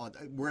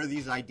 where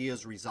these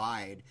ideas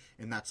reside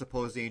in that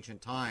supposed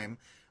ancient time.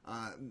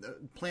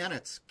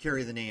 Planets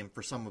carry the name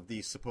for some of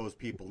these supposed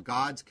people.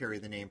 Gods carry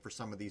the name for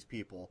some of these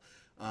people.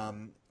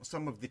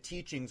 Some of the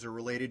teachings are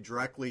related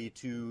directly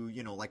to,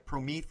 like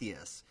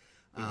Prometheus,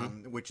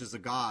 which is a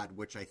god,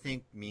 which I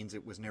think means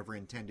it was never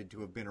intended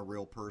to have been a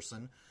real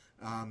person.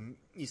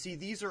 You see,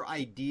 these are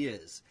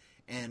ideas.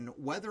 And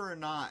whether or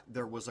not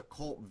there was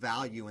occult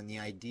value in the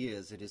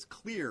ideas, it is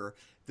clear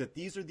that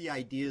these are the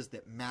ideas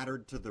that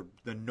mattered to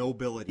the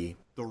nobility,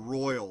 the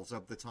royals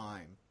of the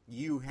time.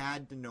 You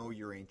had to know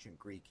your ancient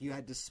Greek. You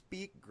had to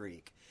speak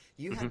Greek.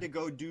 You had to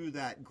go do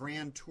that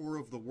grand tour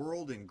of the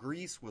world, and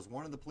Greece was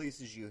one of the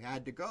places you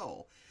had to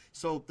go.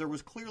 So there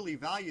was clearly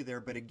value there.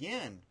 But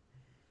again,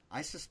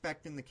 I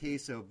suspect in the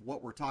case of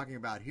what we're talking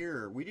about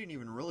here, we didn't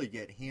even really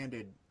get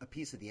handed a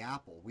piece of the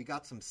apple. We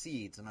got some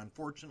seeds, and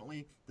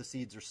unfortunately, the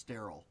seeds are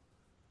sterile.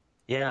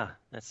 Yeah,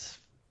 that's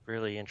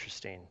really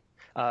interesting.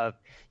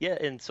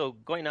 And so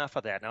going off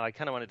of that, now I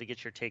kind of wanted to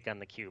get your take on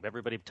the cube.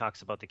 Everybody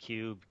talks about the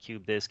cube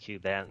this,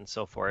 cube that, and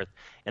so forth.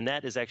 And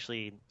that is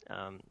actually,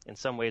 in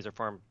some ways or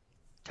form,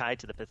 tied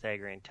to the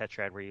Pythagorean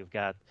tetrad, where you've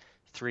got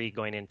 3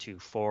 going into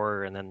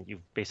 4, and then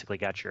you've basically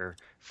got your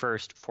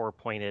first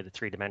 4-pointed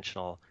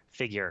 3-dimensional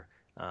figure.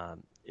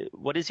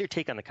 What is your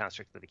take on the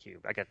construct of the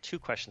cube? I got 2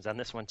 questions on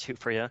this one too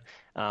for you.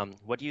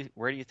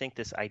 Where do you think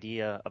this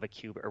idea of a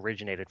cube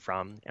originated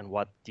from, and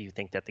what do you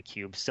think that the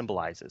cube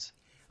symbolizes?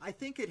 I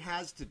think it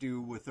has to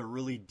do with a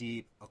really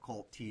deep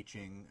occult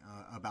teaching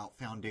about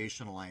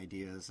foundational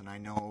ideas. And I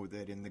know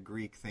that in the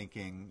Greek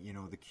thinking,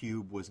 the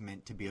cube was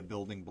meant to be a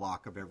building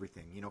block of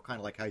everything, kind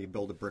of like how you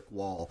build a brick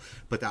wall,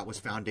 but that was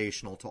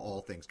foundational to all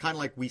things. Kind of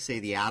like we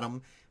say the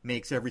atom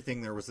makes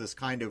everything. There was this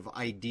kind of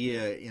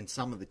idea in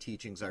some of the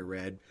teachings I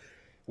read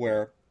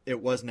where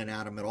it wasn't an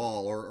atom at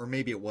all, or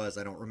maybe it was,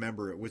 I don't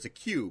remember. It was a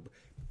cube.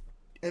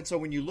 And so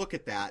when you look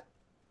at that,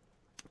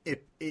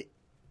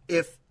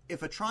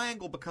 if a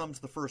triangle becomes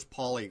the first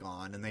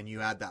polygon and then you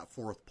add that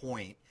 4th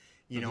point,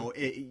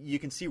 You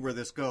can see where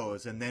this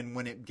goes. And then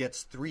when it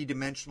gets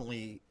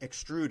three-dimensionally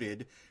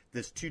extruded,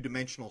 this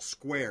two-dimensional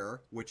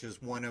square, which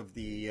is one of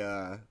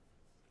the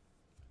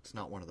it's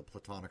not one of the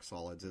platonic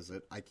solids, is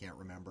it? I can't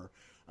remember.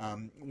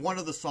 One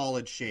of the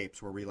solid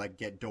shapes where we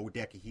get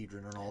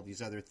dodecahedron and all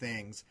these other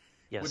things.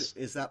 Yes.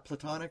 Is that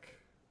platonic?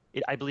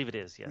 I believe it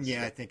is, yes.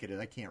 Yeah, I think it is.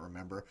 I can't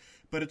remember.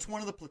 But it's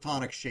one of the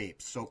platonic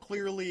shapes. So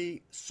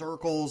clearly,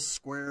 circles,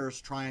 squares,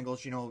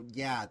 triangles,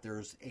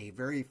 there's a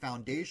very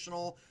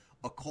foundational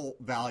occult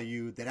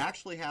value that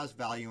actually has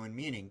value and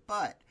meaning.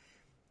 But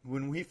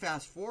when we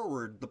fast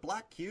forward, the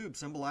black cube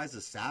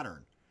symbolizes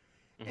Saturn.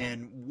 Mm-hmm.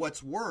 And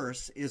what's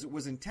worse is it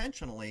was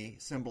intentionally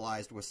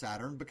symbolized with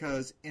Saturn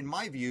because, in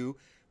my view,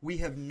 we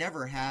have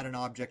never had an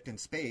object in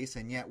space,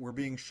 and yet we're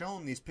being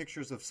shown these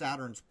pictures of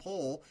Saturn's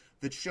pole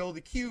that show the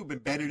cube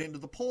embedded into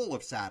the pole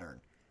of Saturn.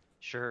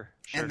 Sure.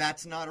 And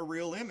that's not a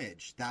real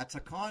image. That's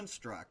a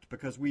construct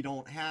because we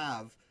don't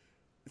have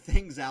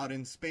things out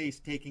in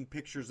space taking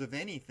pictures of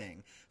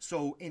anything.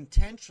 So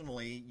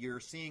intentionally, you're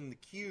seeing the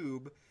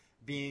cube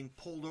being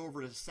pulled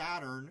over to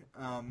Saturn.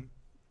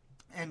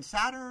 And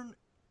Saturn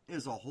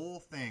is a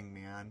whole thing,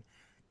 man.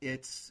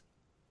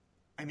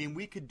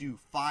 We could do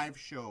 5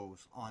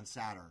 shows on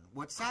Saturn.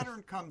 What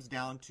Saturn comes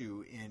down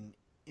to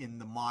in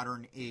the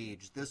modern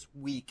age, this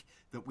week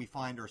that we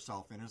find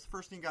ourselves in, is the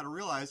first thing you got to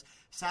realize,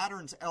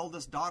 Saturn's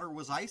eldest daughter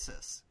was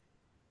Isis.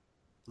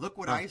 Look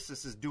what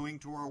Isis is doing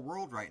to our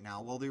world right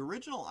now. Well, the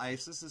original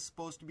Isis is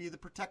supposed to be the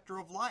protector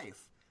of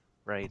life.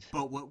 Right.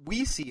 But what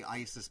we see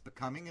Isis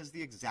becoming is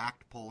the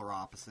exact polar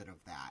opposite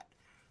of that.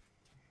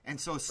 And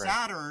so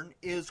Saturn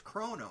is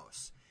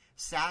Chronos.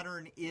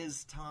 Saturn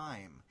is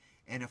time.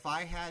 And if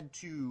I had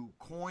to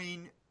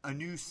coin a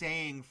new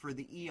saying for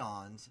the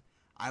eons,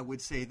 I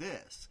would say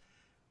this.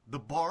 The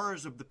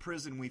bars of the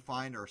prison we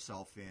find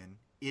ourselves in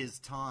is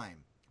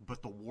time,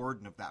 but the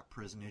warden of that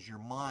prison is your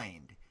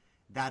mind.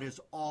 That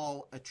is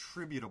all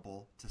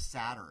attributable to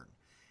Saturn.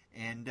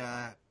 And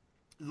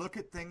look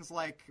at things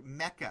like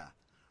Mecca,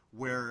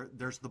 where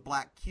there's the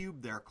black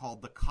cube there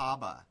called the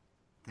Kaaba.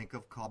 Think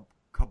of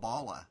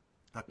Kabbalah,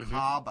 the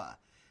Kaaba.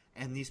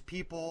 And these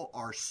people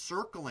are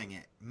circling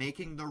it,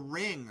 making the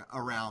ring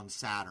around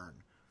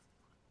Saturn.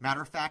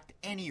 Matter of fact,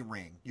 any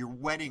ring, your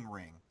wedding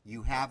ring,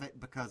 you have it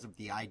because of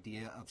the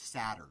idea of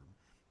Saturn.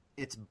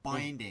 It's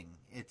binding.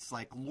 It's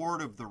like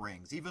Lord of the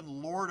Rings.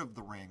 Even Lord of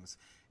the Rings,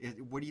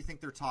 what do you think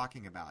they're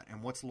talking about?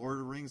 And what's Lord of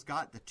the Rings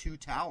got? The 2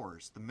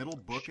 towers. The middle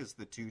book is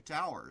the 2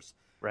 towers.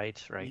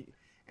 Right.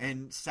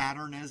 And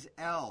Saturn as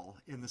El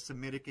in the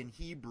Semitic and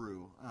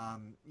Hebrew.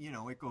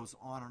 It goes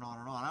on and on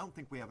and on. I don't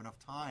think we have enough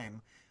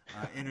time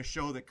in a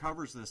show that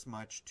covers this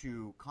much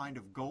to kind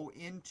of go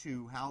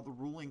into how the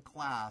ruling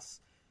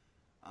class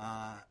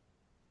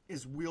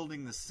is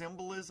wielding the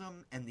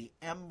symbolism and the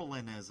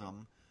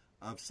emblemanism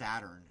of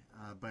Saturn.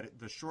 But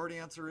the short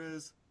answer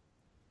is,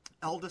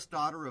 eldest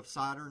daughter of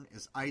Saturn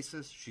is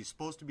Isis. She's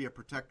supposed to be a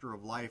protector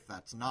of life.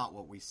 That's not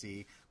what we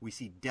see. We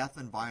see death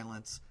and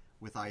violence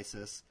with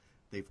Isis.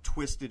 They've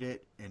twisted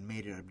it and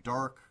made it a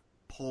dark,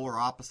 polar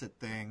opposite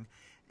thing.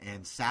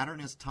 And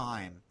Saturn is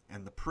time.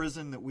 And the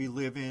prison that we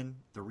live in,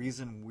 the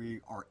reason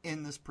we are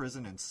in this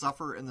prison and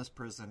suffer in this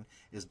prison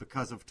is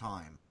because of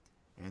time.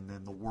 And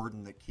then the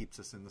warden that keeps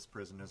us in this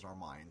prison is our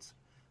minds.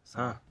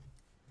 So.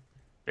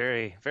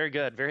 Very, very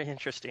good. Very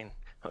interesting.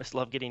 I always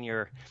love getting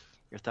your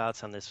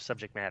thoughts on this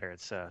subject matter.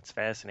 It's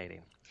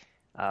fascinating.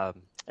 And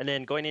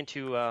then going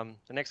into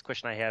the next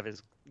question I have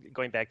is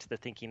going back to the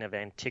thinking of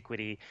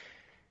antiquity.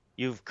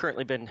 You've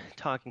currently been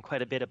talking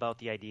quite a bit about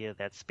the idea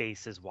that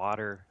space is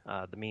water,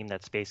 the meme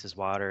that space is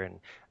water. And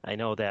I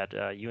know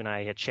that you and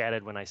I had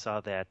chatted when I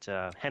saw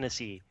that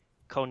Hennessy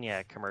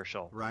cognac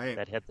commercial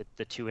that had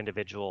the 2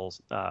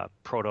 individuals,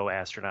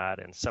 proto-astronaut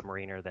and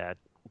submariner, that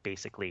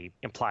basically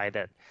implied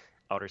that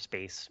outer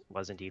space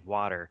was indeed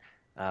water.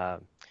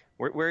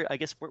 Where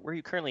are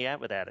you currently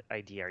at with that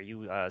idea? Are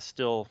you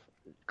still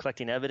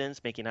collecting evidence,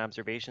 making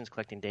observations,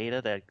 collecting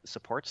data that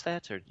supports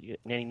that? Or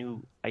any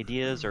new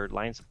ideas or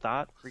lines of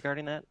thought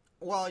regarding that?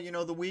 Well,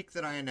 the week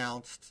that I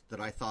announced that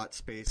I thought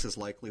space is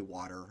likely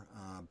water,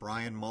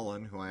 Brian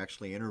Mullen, who I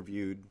actually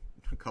interviewed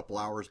a couple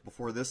hours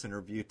before this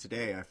interview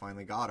today, I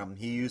finally got him.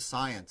 He used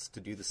science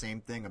to do the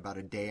same thing about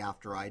a day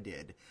after I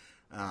did,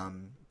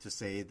 to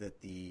say that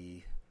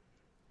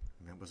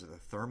was it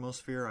the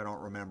thermosphere? I don't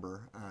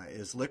remember,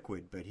 is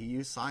liquid, but he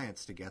used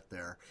science to get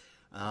there.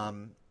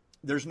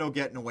 There's no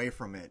getting away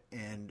from it.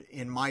 And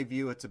in my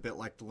view, it's a bit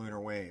like the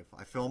lunar wave.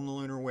 I filmed the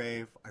lunar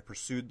wave. I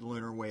pursued the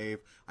lunar wave.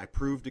 I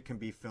proved it can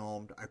be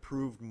filmed. I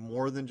proved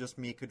more than just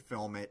me could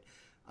film it.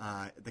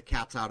 The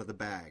cat's out of the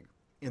bag.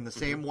 In the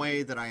same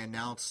way that I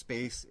announced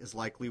space is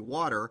likely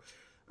water,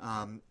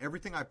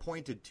 everything I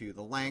pointed to,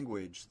 the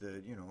language,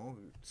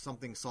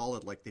 something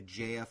solid like the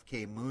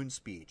JFK moon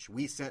speech,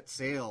 we set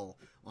sail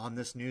on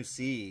this new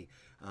sea,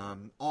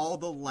 all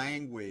the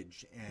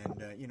language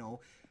and,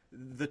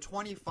 the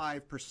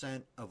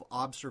 25% of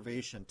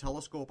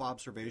telescope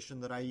observation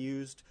that I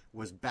used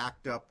was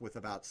backed up with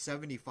about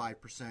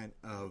 75%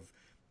 of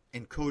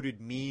encoded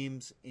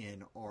memes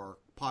in our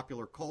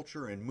popular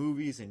culture and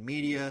movies and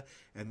media,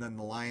 and then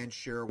the lion's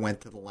share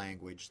went to the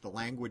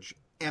language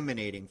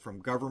emanating from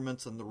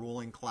governments and the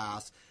ruling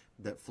class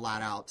that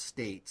flat out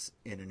states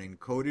in an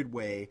encoded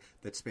way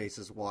that space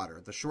is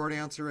water. The short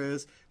answer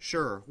is,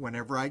 sure,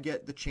 whenever I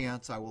get the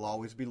chance, I will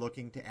always be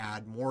looking to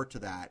add more to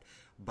that.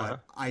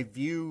 But I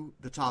view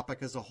the topic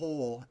as a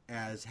whole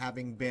as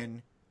having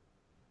been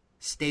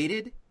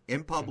stated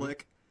in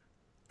public.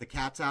 The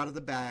cat's out of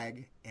the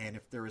bag, and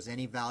if there is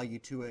any value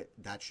to it,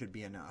 that should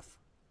be enough.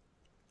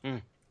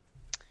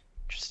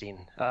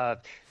 Interesting.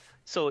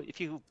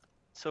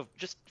 So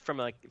just from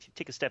if you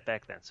take a step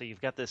back then, so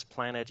you've got this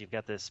planet, you've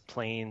got this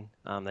plane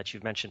that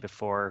you've mentioned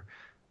before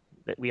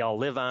that we all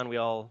live on, we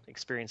all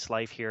experience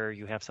life here.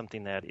 You have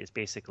something that is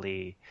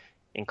basically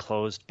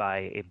enclosed by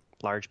a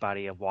large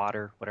body of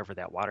water, whatever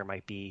that water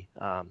might be.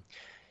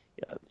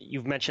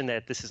 You've mentioned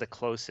that this is a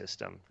closed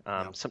system.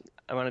 I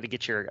wanted to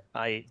get your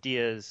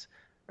ideas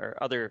or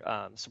other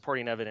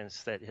supporting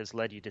evidence that has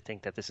led you to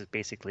think that this is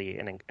basically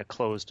a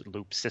closed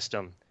loop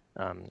system,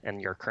 and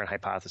your current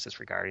hypothesis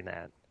regarding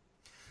that.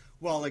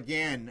 Well,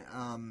 again,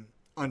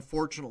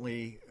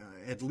 unfortunately,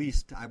 at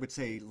least I would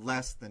say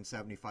less than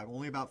 75,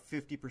 only about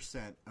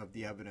 50% of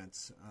the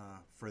evidence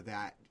for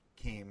that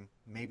came,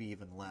 maybe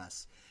even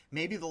less.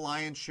 Maybe the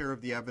lion's share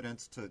of the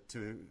evidence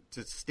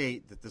to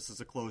state that this is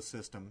a closed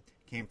system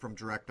came from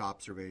direct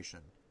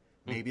observation,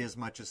 maybe as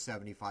much as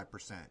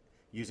 75%,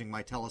 using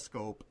my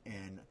telescope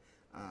and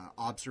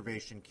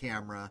observation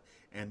camera,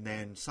 and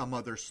then some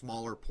other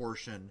smaller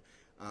portion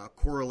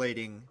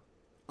correlating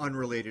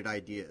unrelated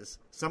ideas.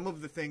 Some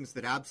of the things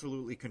that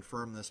absolutely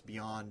confirm this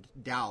beyond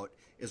doubt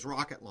is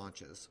rocket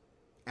launches,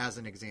 as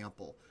an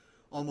example.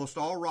 Almost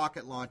all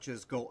rocket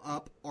launches go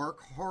up,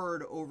 arc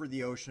hard over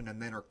the ocean,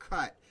 and then are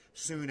cut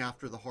soon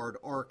after the hard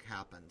arc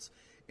happens.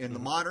 In the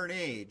modern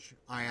age,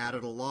 I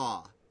added a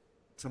law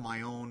to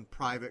my own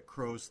private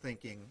crow's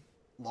thinking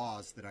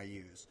laws that I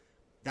use.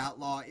 That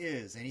law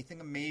is anything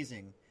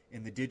amazing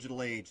in the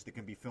digital age that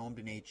can be filmed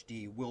in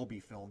HD will be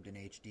filmed in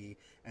HD,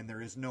 and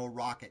there is no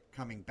rocket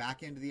coming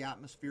back into the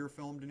atmosphere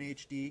filmed in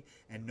HD,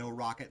 and no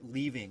rocket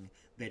leaving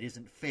that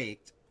isn't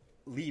faked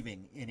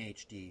leaving in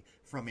HD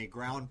from a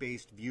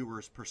ground-based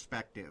viewer's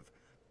perspective.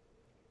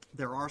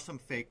 There are some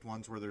faked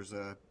ones where there's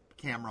a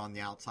camera on the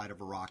outside of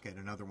a rocket,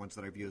 and other ones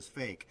that I view as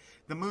fake.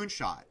 The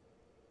moonshot,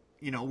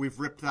 we've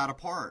ripped that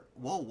apart.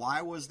 Well,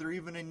 why was there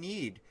even a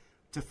need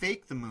to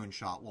fake the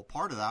moonshot? Well,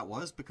 part of that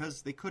was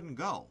because they couldn't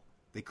go.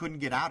 They couldn't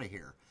get out of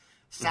here.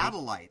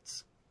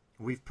 Satellites.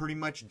 We've pretty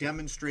much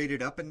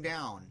demonstrated up and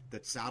down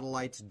that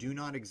satellites do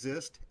not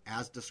exist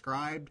as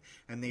described,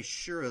 and they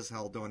sure as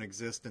hell don't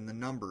exist in the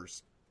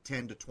numbers,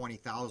 10 to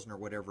 20,000 or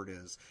whatever it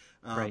is.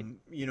 Right.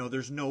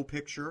 There's no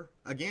picture.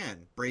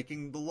 Again,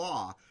 breaking the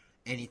law.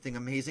 Anything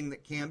amazing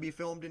that can be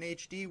filmed in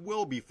HD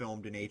will be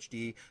filmed in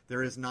HD.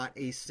 There is not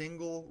a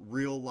single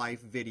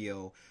real-life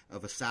video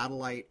of a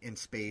satellite in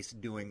space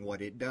doing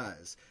what it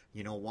does.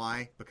 You know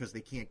why? Because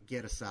they can't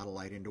get a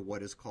satellite into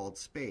what is called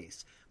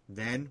space.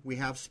 Then we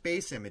have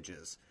space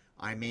images.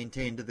 I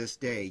maintain to this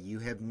day you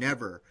have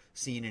never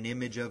seen an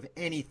image of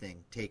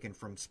anything taken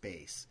from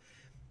space.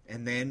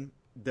 And then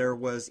there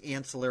was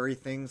ancillary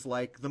things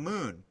like the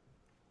moon.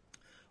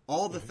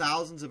 All the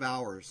thousands of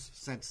hours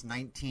since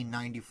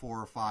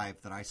 1994 or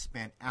 5 that I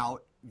spent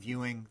out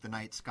viewing the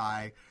night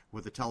sky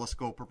with a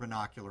telescope or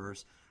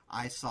binoculars,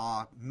 I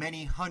saw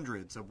many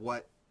hundreds of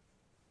what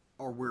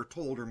we're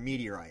told are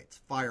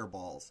meteorites,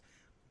 fireballs.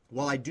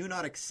 While I do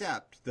not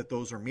accept that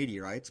those are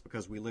meteorites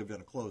because we live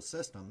in a closed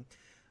system,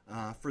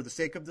 for the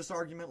sake of this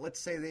argument, let's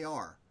say they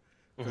are.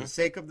 For the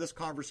sake of this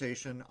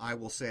conversation, I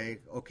will say,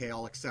 okay,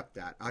 I'll accept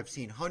that. I've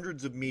seen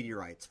hundreds of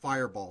meteorites,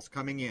 fireballs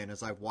coming in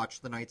as I've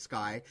watched the night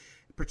sky,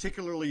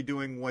 particularly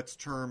doing what's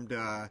termed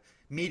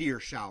meteor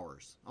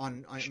showers.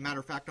 Matter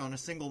of fact, on a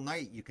single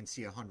night, you can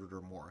see 100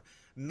 or more.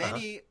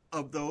 Many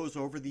of those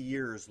over the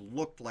years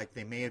looked like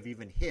they may have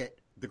even hit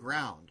the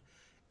ground.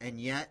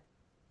 And yet,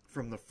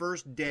 from the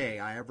first day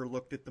I ever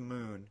looked at the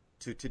moon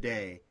to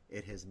today,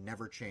 it has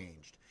never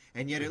changed.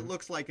 And yet it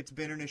looks like it's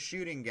been in a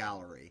shooting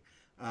gallery.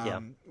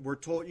 We're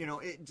told,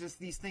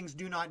 these things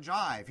do not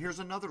jive. Here's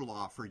another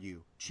law for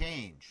you.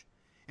 Change.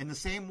 In the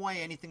same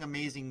way, anything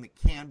amazing that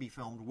can be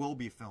filmed will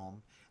be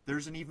filmed.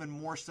 There's an even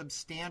more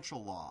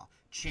substantial law.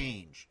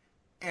 Change.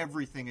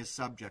 Everything is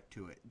subject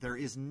to it. There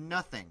is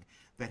nothing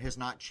that has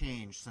not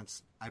changed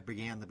since I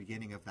began the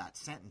beginning of that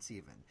sentence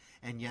even.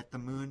 And yet the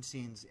moon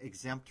seems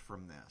exempt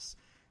from this.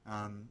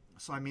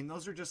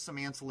 Those are just some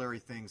ancillary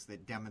things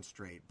that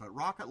demonstrate. But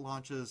rocket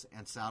launches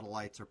and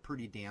satellites are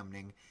pretty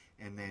damning.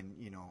 And then,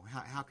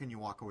 how can you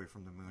walk away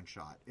from the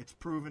moonshot? It's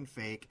proven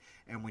fake,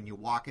 and when you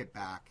walk it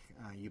back,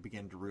 you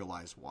begin to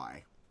realize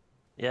why.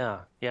 Yeah.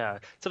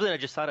 Something I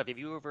just thought of. Have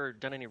you ever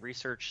done any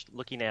research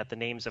looking at the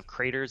names of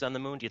craters on the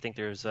moon? Do you think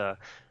there's a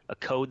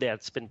code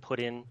that's been put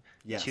in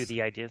to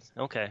the ideas?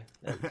 Okay.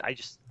 I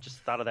just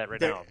thought of that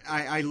now.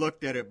 I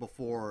looked at it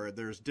before.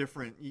 There's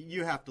different.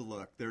 You have to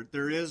look.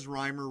 There is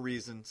rhyme or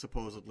reason,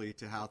 supposedly,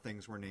 to how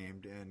things were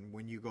named, and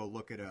when you go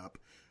look it up,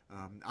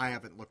 I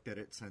haven't looked at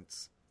it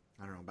since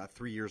I don't know, about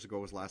 3 years ago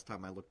was the last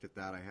time I looked at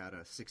that. I had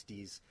a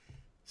 60s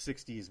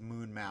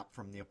moon map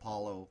from the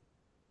Apollo,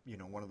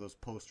 one of those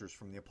posters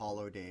from the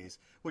Apollo days,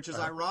 which is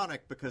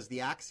ironic because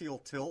the axial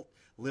tilt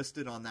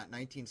listed on that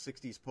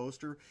 1960s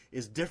poster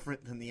is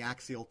different than the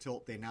axial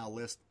tilt they now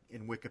list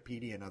in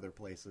Wikipedia and other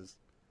places.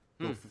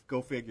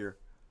 Go figure.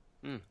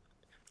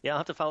 Yeah, I'll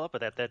have to follow up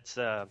with that. That's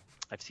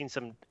I've seen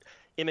some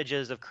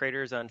images of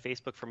craters on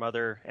Facebook from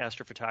other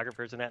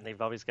astrophotographers and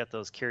they've always got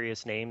those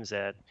curious names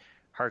that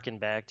harken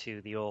back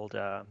to the old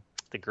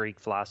the Greek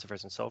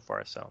philosophers and so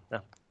forth. So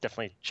no,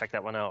 definitely check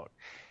that one out.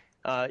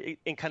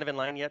 In kind of in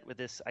line yet with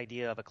this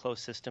idea of a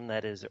closed system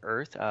that is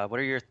Earth, what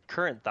are your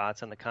current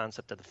thoughts on the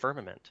concept of the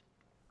firmament?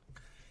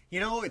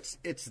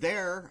 It's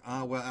there.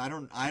 Well,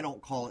 I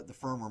don't call it the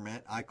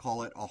firmament. I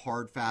call it a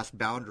hard, fast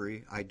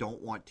boundary. I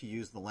don't want to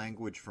use the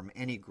language from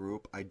any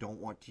group. I don't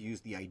want to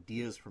use the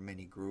ideas from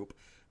any group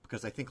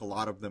because I think a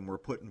lot of them were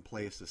put in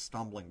place as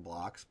stumbling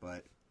blocks.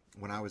 But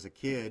when I was a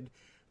kid,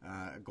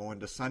 going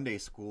to Sunday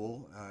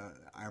school,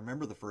 I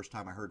remember the first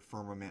time I heard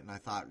firmament, and I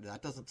thought,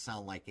 that doesn't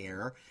sound like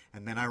air.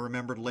 And then I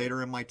remembered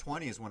later in my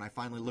 20s when I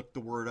finally looked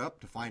the word up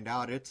to find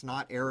out it's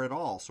not air at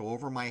all. So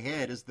over my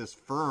head is this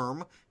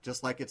firm,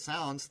 just like it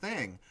sounds,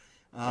 thing.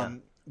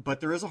 But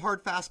there is a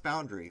hard, fast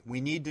boundary. We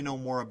need to know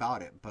more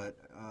about it. But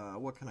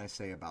what can I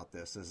say about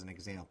this as an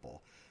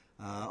example?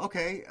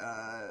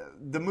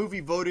 The movie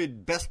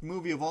voted best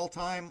movie of all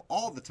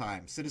the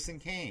time, Citizen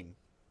Kane.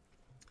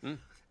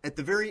 At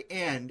the very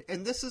end,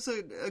 and this is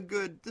a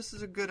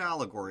good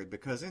allegory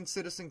because in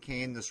Citizen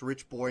Kane, this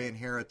rich boy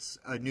inherits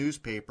a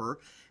newspaper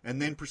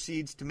and then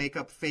proceeds to make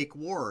up fake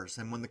wars.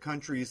 And when the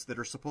countries that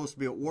are supposed to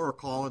be at war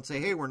call and say,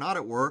 "Hey, we're not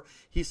at war,"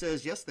 he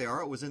says, "Yes, they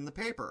are. It was in the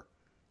paper."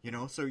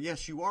 So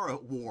yes, you are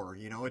at war.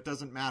 It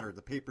doesn't matter.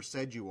 The paper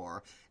said you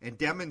are, and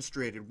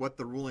demonstrated what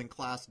the ruling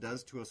class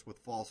does to us with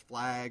false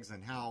flags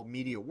and how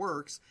media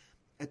works.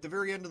 At the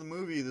very end of the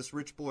movie, this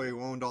rich boy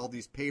who owned all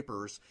these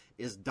papers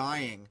is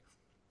dying.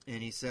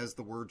 And he says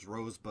the words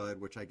rosebud,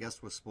 which I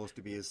guess was supposed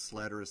to be his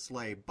sled or his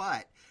sleigh.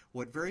 But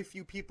what very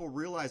few people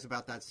realize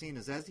about that scene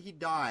is as he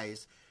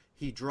dies,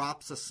 he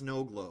drops a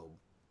snow globe.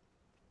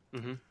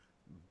 Mm-hmm.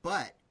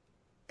 But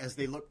as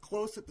they look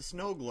close at the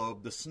snow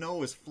globe, the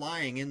snow is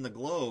flying in the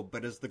globe.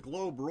 But as the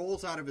globe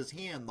rolls out of his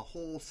hand, the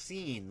whole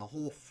scene, the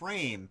whole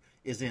frame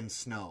is in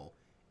snow,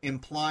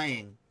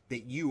 implying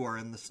that you are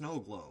in the snow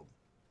globe.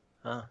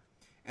 Huh.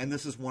 And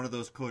this is one of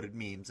those coded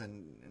memes.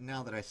 And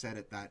now that I said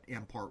it, that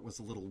M part was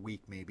a little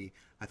weak maybe.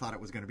 I thought it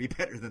was going to be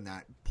better than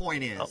that.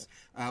 Point is,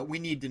 we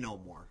need to know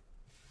more.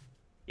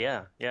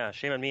 Yeah.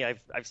 Shame on me.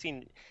 I've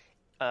seen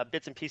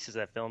bits and pieces of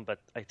that film, but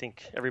I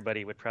think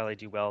everybody would probably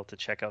do well to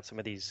check out some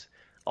of these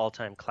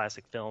all-time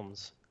classic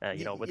films,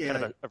 with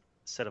kind of a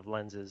set of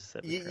lenses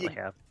that we currently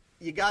have.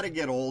 You got to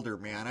get older,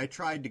 man. I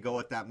tried to go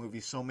at that movie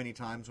so many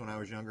times when I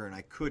was younger, and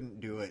I couldn't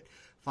do it.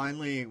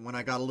 Finally, when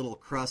I got a little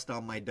crust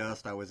on my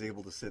dust, I was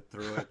able to sit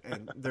through it,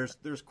 and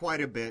there's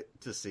quite a bit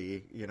to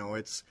see.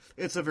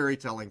 It's a very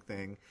telling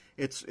thing.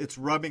 It's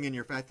rubbing in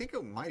your face. I think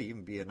it might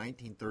even be a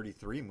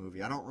 1933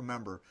 movie. I don't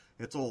remember.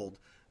 It's old.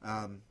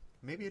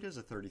 Maybe it is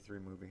a 33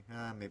 movie.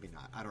 Maybe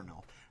not. I don't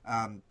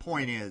know.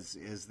 Point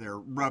is they're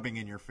rubbing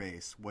in your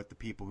face what the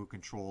people who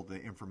control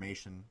the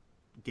information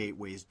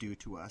gateways do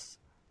to us.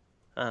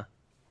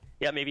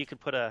 Yeah, maybe you could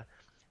put a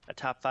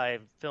top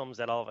 5 films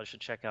that all of us should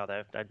check out.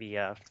 I'd be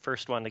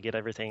first one to get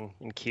everything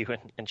in queue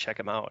and check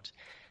them out.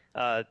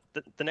 The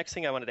next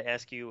thing I wanted to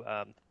ask you,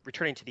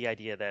 returning to the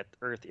idea that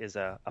Earth is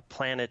a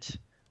planet,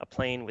 a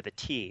plane with a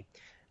T,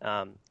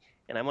 and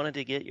I wanted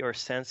to get your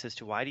sense as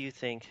to why do you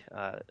think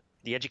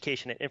the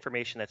education and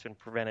information that's been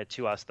presented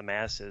to us, the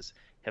masses,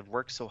 have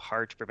worked so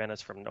hard to prevent us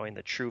from knowing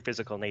the true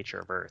physical nature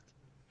of Earth?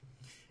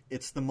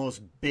 It's the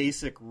most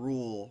basic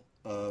rule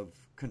of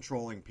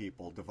controlling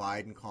people,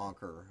 divide and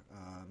conquer.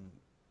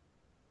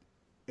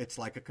 It's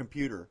like a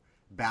computer.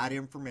 Bad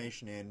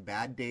information in,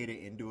 bad data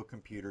into a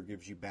computer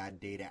gives you bad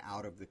data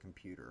out of the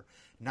computer.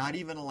 Not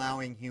even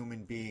allowing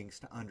human beings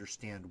to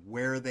understand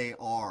where they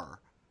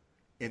are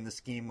in the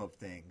scheme of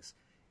things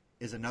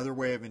is another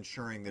way of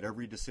ensuring that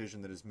every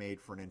decision that is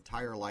made for an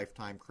entire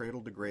lifetime,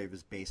 cradle to grave,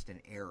 is based in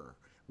error,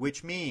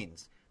 which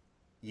means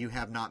you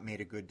have not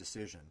made a good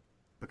decision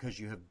because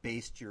you have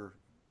based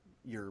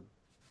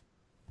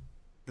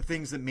the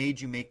things that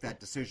made you make that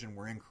decision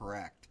were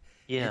incorrect.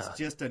 Yeah. It's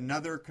just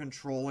another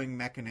controlling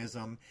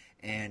mechanism,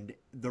 and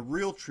the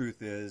real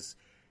truth is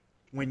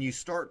when you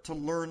start to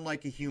learn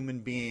like a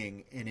human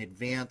being and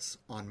advance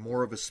on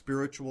more of a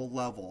spiritual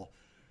level,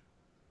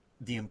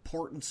 the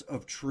importance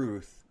of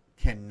truth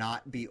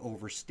cannot be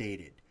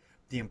overstated.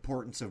 The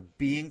importance of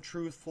being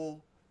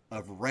truthful,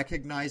 of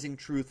recognizing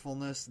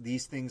truthfulness,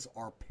 these things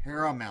are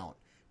paramount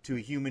to a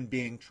human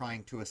being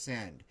trying to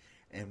ascend.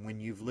 And when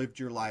you've lived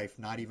your life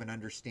not even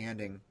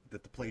understanding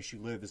that the place you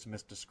live is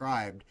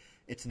misdescribed,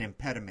 it's an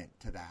impediment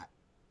to that.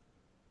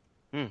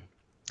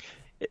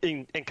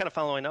 And kind of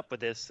following up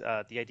with this,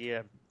 the idea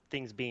of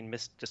things being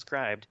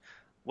misdescribed,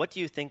 what do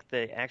you think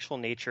the actual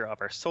nature of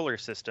our solar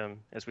system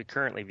as we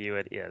currently view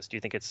it is? Do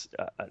you think it's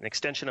an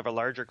extension of our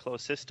larger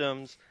closed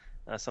systems,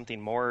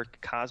 something more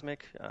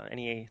cosmic?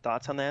 Any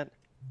thoughts on that?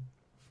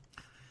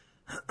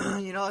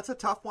 It's a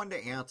tough one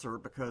to answer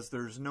because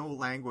there's no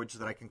language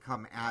that I can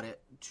come at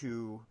it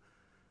to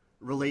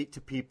relate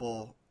to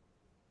people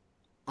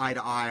eye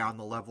to eye on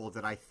the level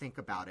that I think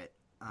about it.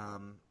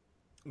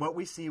 What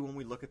we see when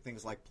we look at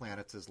things like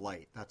planets is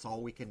light. That's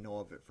all we can know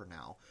of it for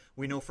now.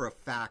 We know for a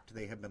fact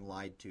they have been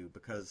lied to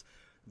because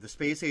the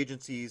space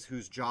agencies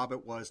whose job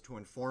it was to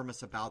inform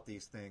us about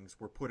these things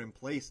were put in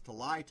place to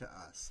lie to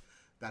us.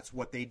 That's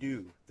what they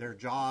do. Their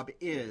job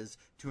is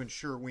to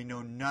ensure we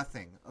know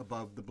nothing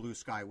above the blue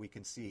sky we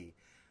can see.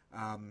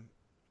 I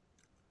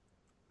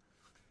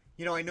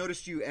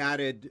noticed you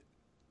added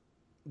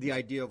the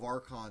idea of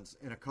archons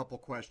in a couple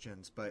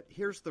questions, but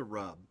here's the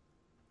rub.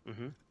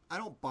 Mm-hmm. I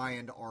don't buy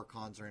into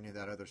archons or any of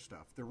that other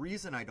stuff. The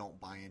reason I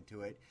don't buy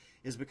into it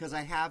is because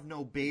I have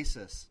no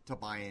basis to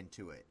buy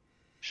into it.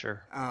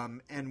 Sure.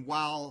 And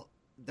while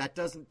that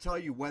doesn't tell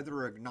you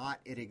whether or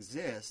not it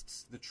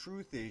exists, the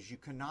truth is you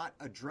cannot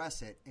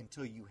address it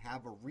until you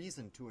have a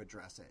reason to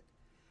address it.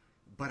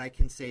 But I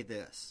can say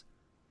this.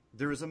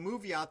 There is a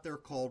movie out there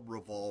called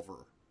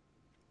Revolver.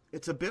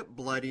 It's a bit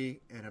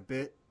bloody and a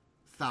bit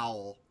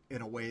foul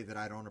in a way that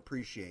I don't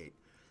appreciate.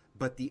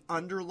 But the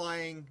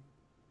underlying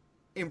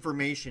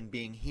information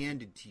being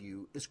handed to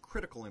you is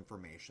critical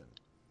information.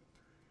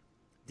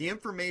 The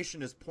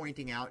information is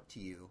pointing out to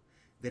you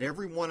that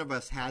every one of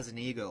us has an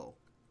ego,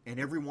 and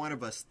every one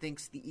of us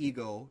thinks the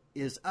ego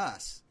is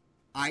us.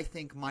 I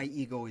think my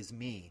ego is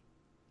me,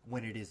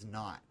 when it is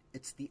not.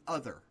 It's the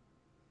other.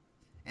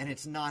 And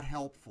it's not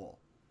helpful.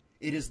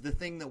 It is the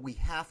thing that we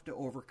have to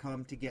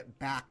overcome to get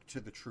back to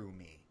the true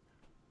me,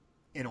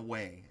 in a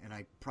way. And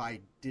I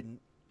probably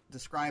didn't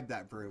describe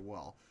that very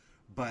well.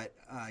 But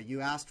you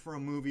asked for a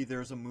movie,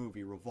 there's a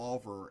movie,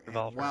 Revolver. And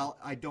while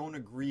I don't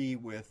agree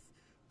with,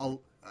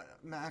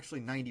 actually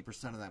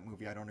 90% of that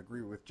movie I don't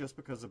agree with, just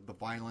because of the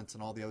violence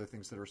and all the other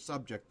things that are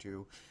subject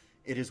to,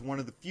 it is one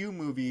of the few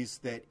movies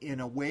that,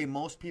 in a way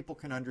most people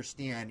can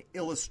understand,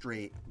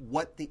 illustrate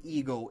what the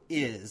ego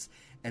is,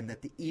 and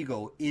that the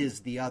ego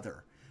is the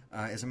other.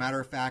 As a matter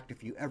of fact,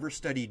 if you ever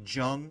studied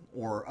Jung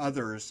or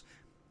others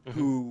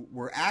who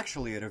were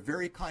actually at a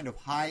very kind of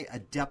high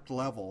adept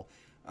level,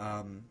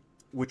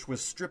 which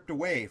was stripped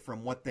away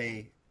from what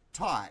they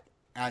taught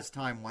as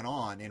time went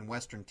on in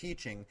Western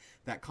teaching,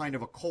 that kind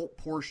of occult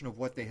portion of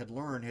what they had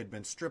learned had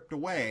been stripped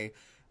away.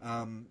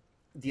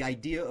 The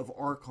idea of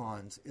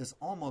archons is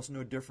almost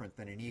no different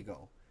than an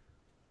ego.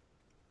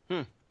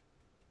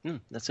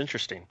 That's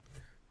interesting.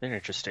 Very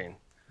interesting.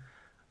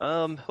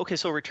 Okay,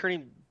 so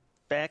returning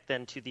back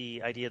then to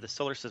the idea of the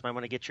solar system, I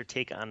want to get your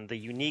take on the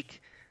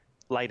unique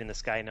light in the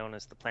sky known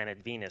as the planet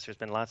Venus. There's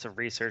been lots of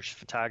research,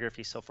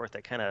 photography, so forth,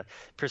 that kind of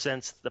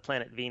presents the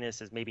planet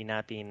Venus as maybe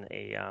not being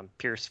a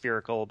pure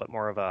spherical, but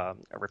more of a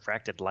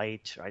refracted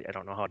light. I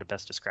don't know how to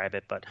best describe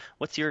it, but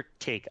what's your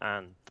take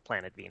on the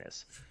planet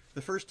Venus?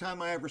 The first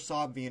time I ever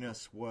saw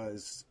Venus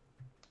was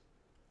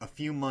a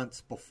few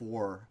months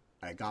before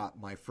I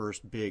got my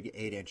first big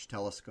 8-inch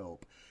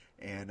telescope.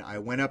 And I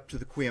went up to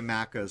the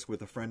Cuyamacas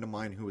with a friend of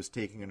mine who was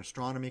taking an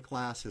astronomy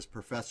class. His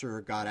professor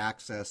got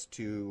access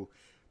to,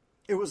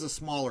 it was a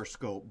smaller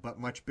scope, but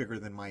much bigger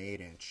than my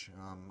 8-inch.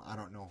 I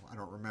don't know. I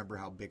don't remember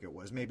how big it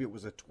was. Maybe it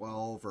was a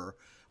 12 or,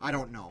 I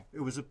don't know. It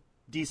was a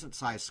decent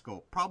sized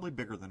scope, probably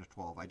bigger than a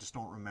 12. I just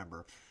don't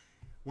remember.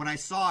 When I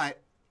saw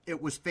it,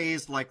 it was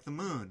phased like the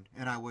moon,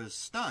 and I was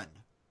stunned.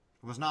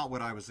 It was not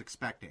what I was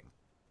expecting.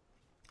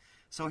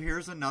 So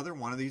here's another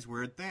one of these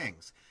weird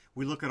things.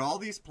 We look at all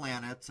these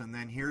planets, and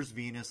then here's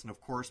Venus, and of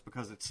course,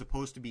 because it's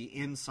supposed to be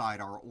inside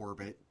our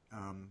orbit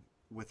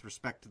with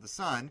respect to the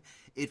sun,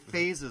 it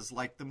phases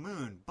like the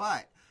moon.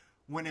 But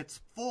when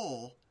it's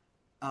full,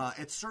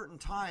 at certain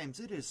times,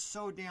 it is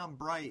so damn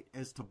bright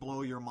as to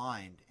blow your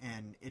mind.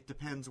 And it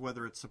depends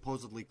whether it's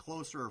supposedly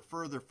closer or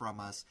further from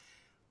us.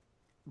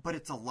 But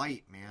it's a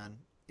light, man.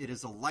 It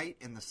is a light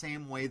in the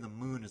same way the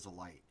moon is a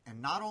light.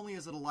 And not only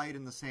is it a light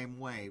in the same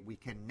way, we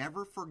can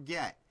never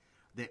forget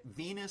that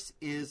Venus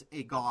is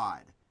a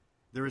god.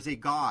 There is a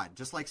god,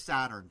 just like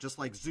Saturn, just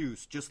like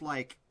Zeus, just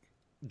like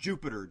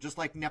Jupiter, just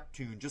like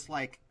Neptune, just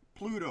like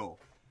Pluto.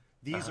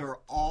 These are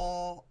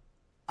all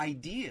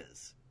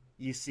ideas,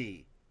 you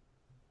see.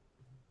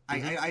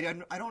 I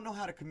don't know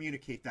how to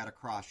communicate that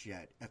across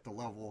yet at the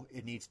level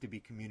it needs to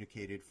be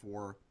communicated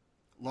for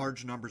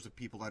large numbers of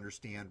people to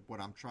understand what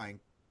I'm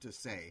trying to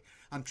say.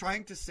 I'm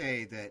trying to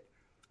say that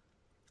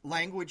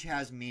language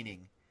has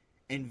meaning.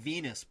 And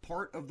Venus,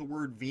 part of the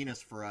word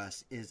Venus for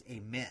us is a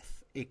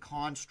myth, a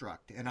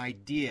construct, an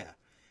idea.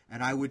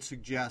 And I would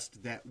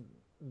suggest that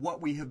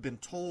what we have been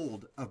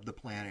told of the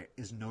planet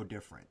is no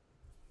different.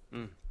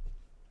 Do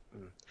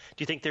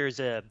you think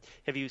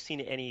have you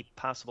seen any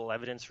possible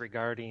evidence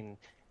regarding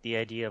the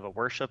idea of a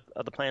worship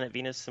of the planet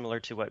Venus, similar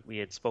to what we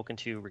had spoken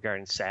to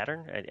regarding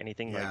Saturn?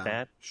 Anything like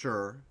that?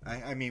 Sure.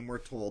 I mean, we're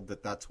told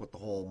that that's what the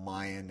whole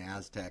Mayan,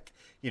 Aztec,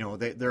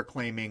 they're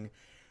claiming.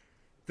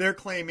 They're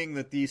claiming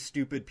that these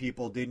stupid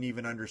people didn't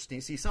even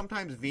understand. See,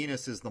 sometimes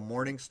Venus is the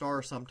morning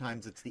star,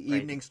 sometimes it's the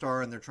evening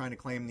star, and they're trying to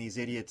claim these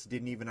idiots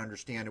didn't even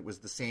understand it was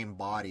the same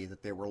body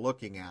that they were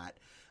looking at.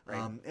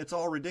 Right. It's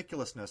all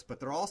ridiculousness, but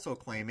they're also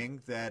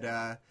claiming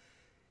that,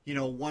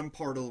 one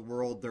part of the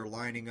world they're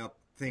lining up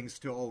things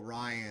to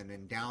Orion,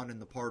 and down in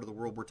the part of the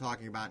world we're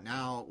talking about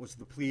now, it was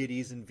the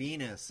Pleiades and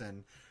Venus,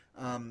 and,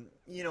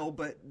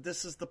 but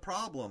this is the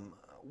problem.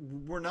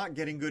 We're not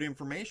getting good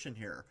information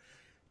here.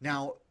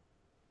 Now,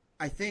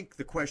 I think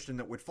the question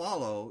that would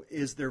follow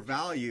is there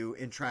value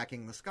in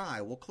tracking the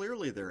sky? Well,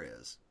 clearly there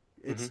is.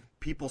 It's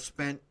people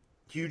spent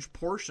huge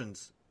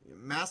portions,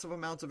 massive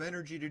amounts of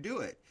energy to do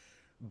it.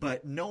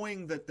 But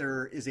knowing that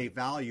there is a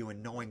value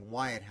and knowing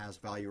why it has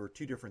value are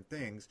two different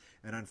things.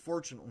 And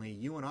unfortunately,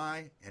 you and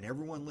I and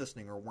everyone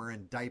listening are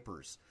wearing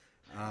diapers.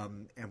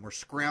 And we're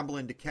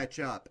scrambling to catch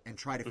up and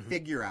try to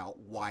figure out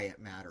why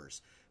it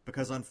matters.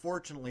 Because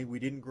unfortunately, we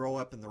didn't grow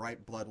up in the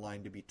right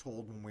bloodline to be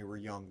told when we were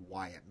young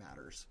why it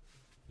matters.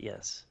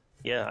 Yes.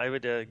 Yeah, I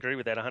would agree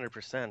with that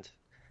 100%.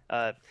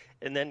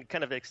 And then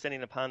kind of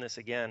extending upon this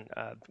again,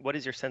 what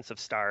is your sense of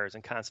stars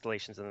and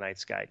constellations in the night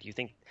sky? Do you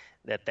think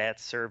that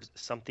serves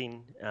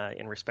something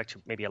in respect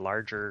to maybe a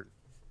larger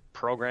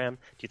program?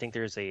 Do you think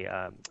there's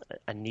a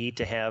need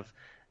to have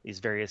these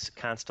various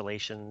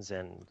constellations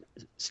and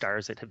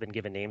stars that have been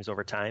given names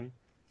over time?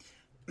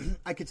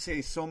 I could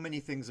say so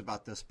many things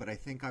about this, but I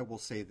think I will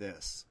say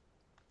this.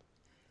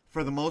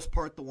 For the most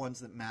part, the ones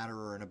that matter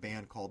are in a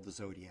band called the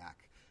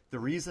Zodiac. The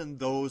reason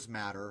those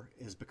matter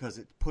is because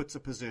it puts a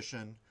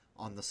position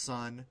on the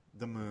sun,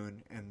 the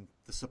moon, and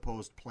the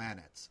supposed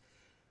planets.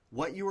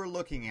 What you are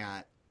looking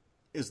at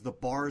is the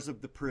bars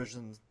of the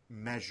prism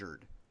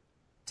measured.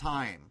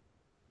 Time.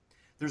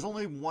 There's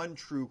only one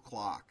true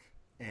clock,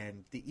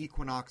 and the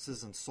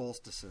equinoxes and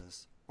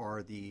solstices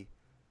are the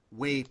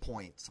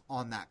waypoints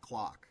on that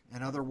clock.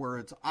 In other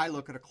words, I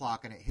look at a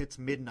clock and it hits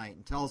midnight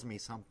and tells me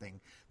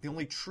something. The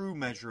only true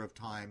measure of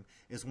time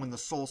is when the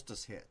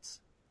solstice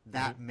hits.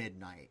 That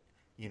midnight,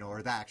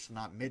 or that actually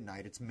not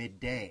midnight, it's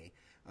midday.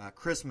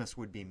 Christmas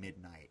would be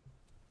midnight.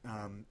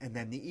 And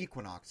then the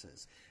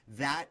equinoxes.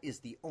 That is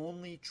the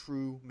only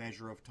true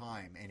measure of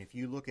time. And if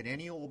you look at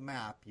any old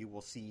map, you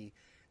will see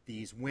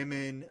these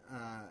women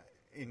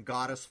in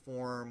goddess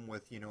form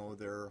with,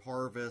 their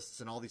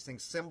harvests and all these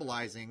things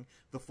symbolizing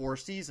the 4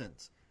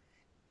 seasons.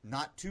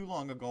 Not too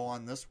long ago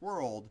on this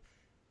world,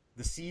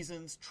 the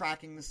seasons,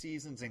 tracking the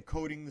seasons, and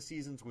coding the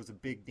seasons was a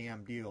big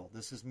damn deal.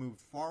 This has moved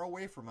far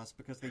away from us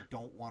because they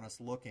don't want us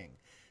looking.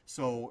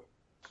 So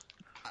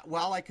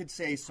while I could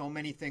say so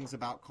many things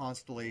about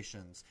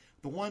constellations,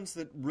 the ones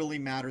that really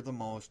matter the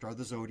most are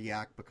the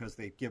Zodiac because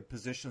they give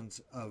positions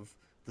of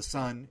the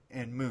sun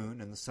and moon,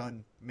 and the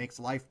sun makes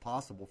life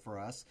possible for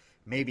us.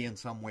 Maybe in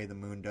some way the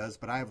moon does,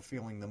 but I have a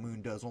feeling the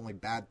moon does only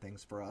bad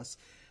things for us.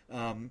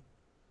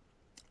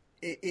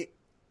 It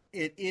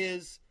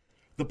is...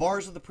 The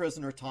bars of the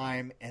prism are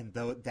time, and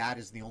that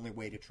is the only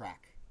way to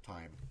track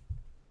time.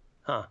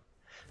 Huh.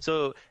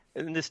 So,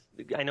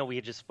 I know we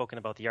had just spoken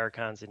about the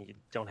archons, and you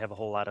don't have a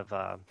whole lot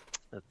of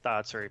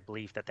thoughts or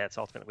belief that that's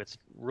ultimately what's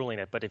ruling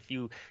it. But if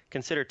you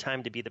consider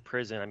time to be the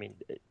prism, I mean,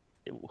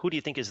 who do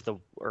you think is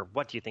or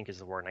what do you think is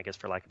the warden, I guess,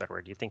 for lack of a better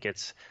word? Do you think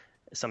it's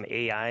some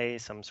AI,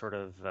 some sort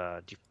of,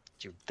 do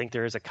you think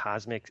there is a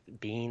cosmic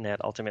being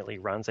that ultimately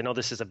runs? I know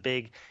this is a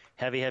big,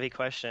 heavy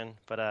question,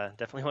 but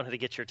definitely wanted to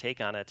get your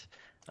take on it.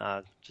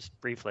 Just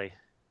briefly.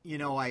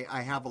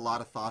 I have a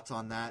lot of thoughts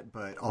on that,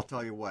 but I'll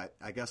tell you what.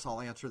 I guess I'll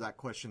answer that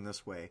question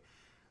this way.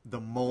 The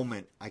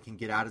moment I can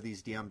get out of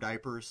these damn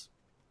diapers,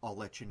 I'll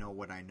let you know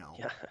what I know.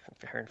 Yeah,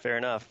 fair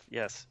enough.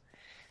 Yes.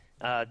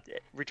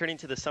 Returning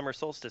to the summer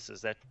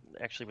solstices, that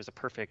actually was a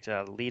perfect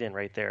lead-in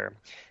right there.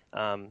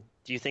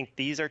 Do you think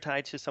these are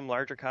tied to some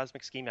larger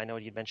cosmic scheme? I know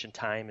you mentioned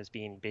time as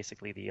being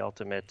basically the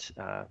ultimate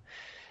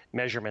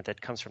measurement that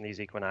comes from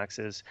these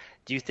equinoxes.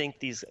 Do you think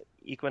these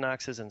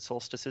equinoxes and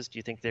solstices, do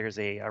you think there's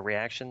a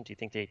reaction? Do you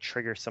think they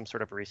trigger some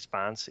sort of a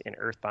response in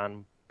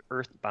earthbound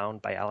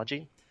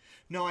biology?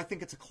 No, I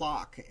think it's a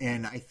clock,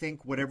 and I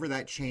think whatever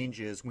that change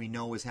is, we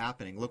know is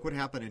happening. Look what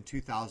happened in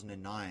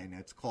 2009.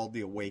 It's called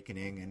the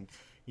awakening, and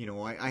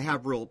I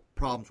have real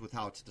problems with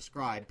how it's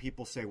described.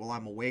 People say, well,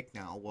 I'm awake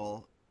now.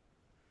 Well,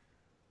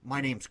 my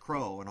name's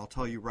Crow, and I'll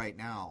tell you right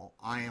now,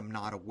 I am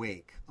not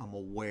awake. I'm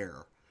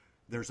aware.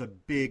 There's a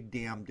big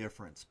damn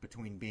difference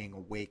between being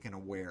awake and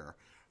aware.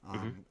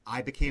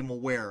 I became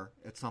aware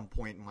at some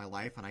point in my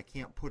life, and I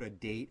can't put a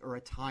date or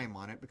a time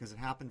on it because it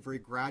happened very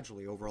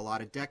gradually over a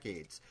lot of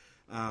decades.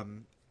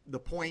 The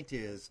point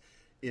is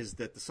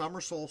that the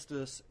summer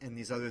solstice and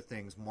these other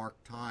things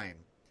mark time.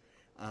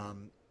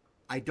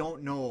 I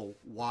don't know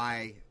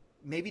why.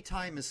 Maybe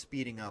time is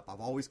speeding up.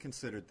 I've always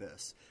considered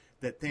this,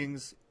 that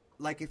things,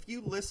 like if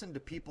you listen to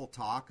people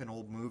talk in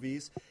old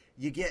movies,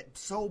 you get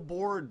so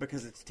bored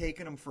because it's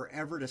taken them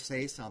forever to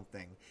say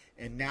something.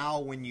 And now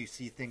when you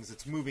see things,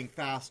 it's moving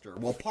faster.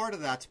 Well, part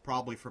of that's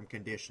probably from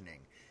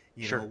conditioning.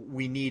 You know,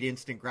 we need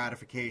instant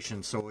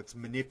gratification, so it's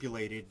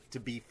manipulated to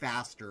be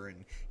faster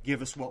and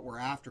give us what we're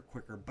after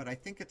quicker. But I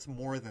think it's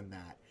more than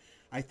that.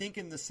 I think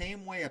in the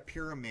same way a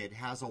pyramid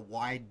has a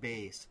wide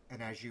base,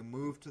 and as you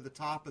move to the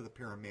top of the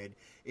pyramid,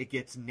 it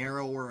gets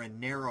narrower and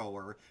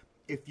narrower.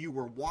 If you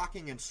were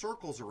walking in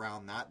circles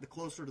around that, the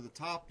closer to the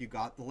top you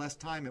got, the less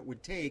time it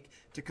would take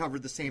to cover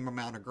the same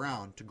amount of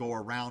ground to go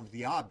around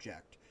the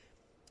object.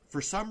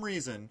 For some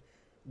reason,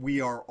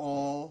 we are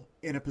all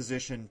in a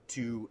position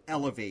to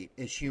elevate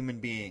as human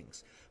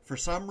beings. For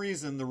some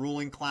reason, the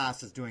ruling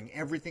class is doing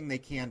everything they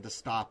can to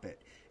stop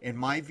it. In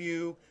my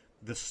view,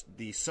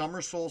 the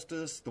summer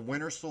solstice, the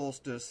winter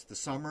solstice, the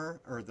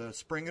summer or the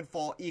spring and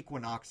fall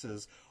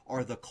equinoxes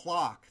are the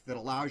clock that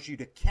allows you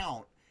to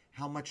count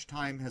how much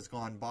time has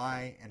gone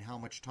by and how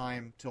much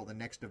time till the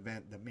next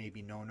event that may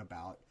be known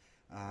about.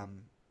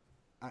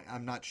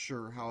 I'm not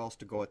sure how else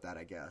to go with that,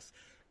 I guess.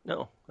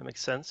 No, that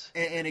makes sense.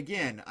 And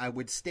again, I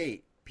would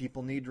state,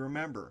 people need to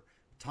remember,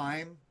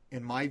 time,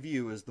 in my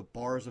view, is the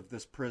bars of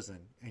this prison,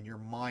 and your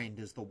mind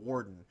is the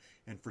warden.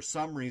 And for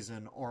some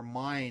reason, our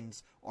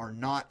minds are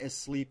not as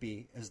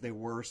sleepy as they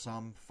were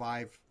some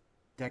 5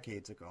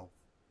 decades ago.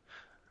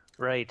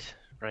 Right.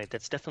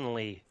 That's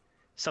definitely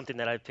something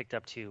that I've picked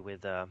up too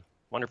with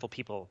wonderful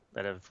people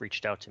that have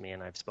reached out to me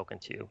and I've spoken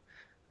to.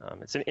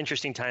 It's an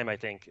interesting time, I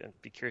think.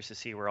 I'd be curious to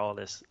see where all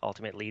this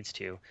ultimately leads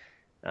to.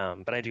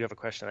 But I do have a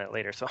question on that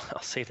later, so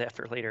I'll save that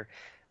for later.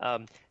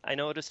 I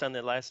noticed on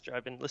the last,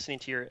 I've been listening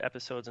to your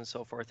episodes and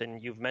so forth,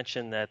 and you've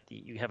mentioned that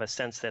you have a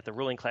sense that the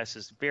ruling class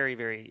is very,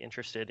 very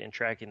interested in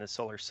tracking the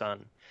solar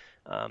sun.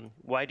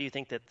 Why do you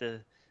think that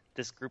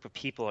this group of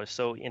people are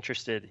so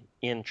interested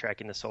in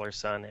tracking the solar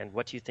sun, and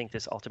what do you think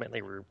this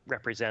ultimately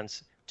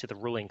represents to the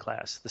ruling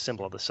class, the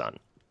symbol of the sun?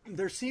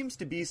 There seems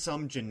to be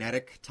some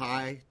genetic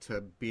tie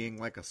to being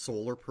like a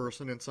solar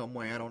person in some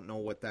way. I don't know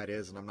what that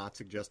is, and I'm not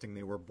suggesting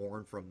they were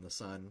born from the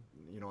sun.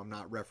 I'm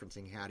not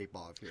referencing Hattie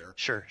Bob here.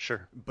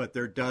 Sure. But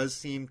there does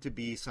seem to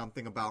be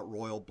something about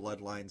royal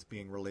bloodlines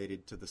being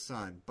related to the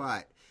sun.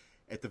 But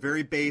at the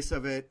very base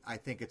of it, I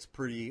think it's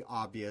pretty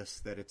obvious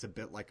that it's a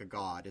bit like a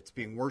god. It's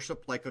being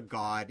worshipped like a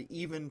god,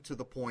 even to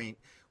the point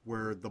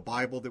where the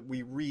Bible that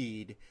we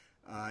read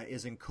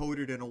is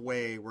encoded in a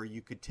way where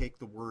you could take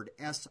the word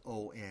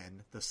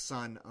S-O-N, the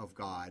Son of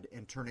God,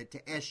 and turn it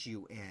to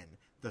S-U-N,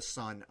 the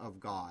Son of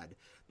God.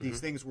 These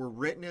things were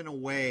written in a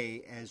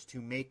way as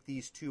to make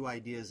these two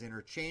ideas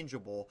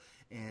interchangeable.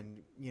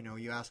 And,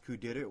 you ask who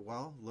did it.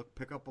 Well,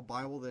 pick up a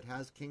Bible that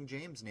has King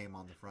James' name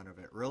on the front of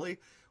it. Really?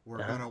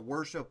 We're going to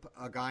worship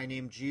a guy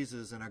named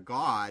Jesus and a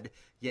God,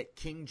 yet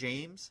King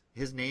James,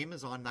 his name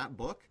is on that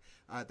book?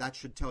 That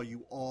should tell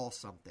you all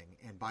something.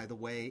 And by the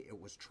way, it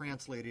was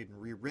translated and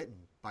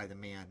rewritten by the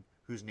man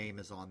whose name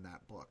is on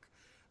that book.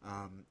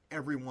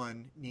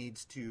 Everyone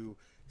needs to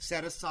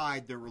set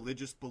aside their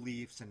religious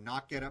beliefs and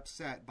not get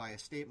upset by a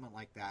statement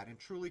like that and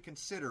truly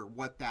consider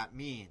what that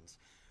means.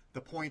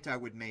 The point I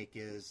would make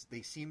is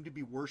they seem to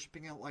be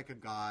worshiping it like a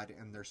god,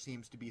 and there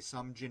seems to be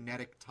some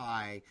genetic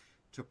tie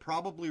to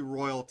probably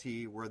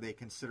royalty where they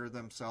consider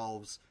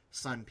themselves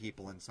sun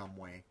people in some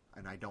way,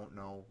 and I don't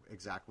know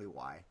exactly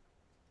why.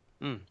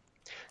 Do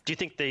you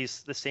think the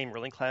same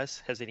ruling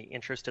class has any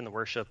interest in the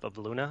worship of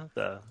Luna,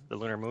 the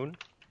lunar moon?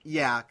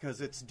 Yeah, because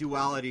it's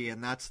duality,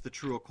 and that's the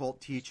true occult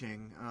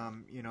teaching.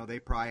 They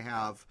probably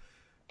have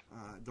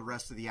the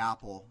rest of the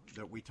apple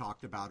that we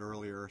talked about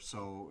earlier.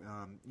 So,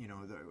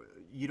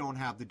 you don't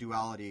have the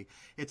duality.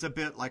 It's a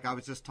bit like I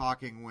was just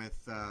talking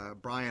with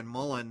Brian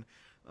Mullen.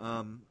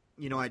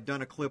 I'd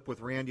done a clip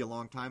with Randy a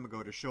long time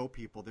ago to show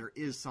people there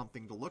is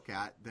something to look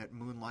at, that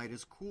moonlight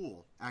is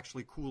cool,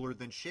 actually cooler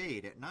than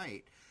shade at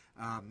night.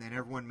 And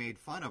everyone made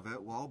fun of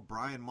it. Well,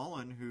 Brian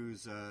Mullen,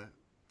 who's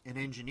an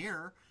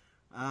engineer,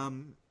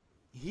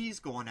 he's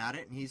going at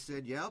it, and he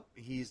said, yep,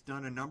 he's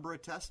done a number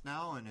of tests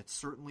now, and it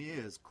certainly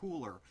is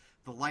cooler.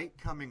 The light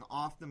coming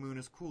off the moon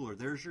is cooler.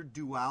 There's your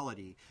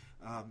duality.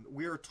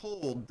 We are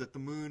told that the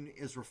moon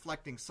is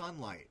reflecting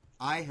sunlight.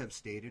 I have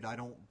stated I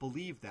don't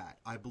believe that.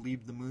 I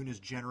believe the moon is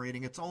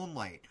generating its own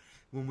light.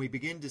 When we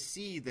begin to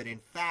see that, in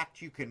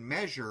fact, you can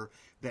measure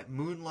that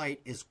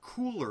moonlight is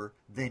cooler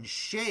than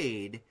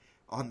shade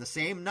on the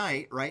same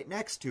night right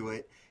next to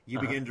it, you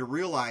begin to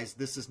realize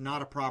this is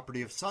not a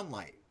property of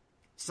sunlight.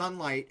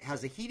 Sunlight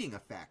has a heating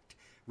effect.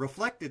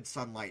 Reflected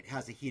sunlight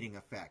has a heating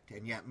effect,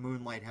 and yet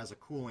moonlight has a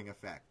cooling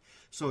effect.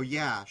 So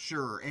yeah,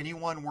 sure,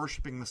 anyone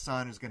worshiping the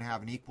sun is going to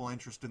have an equal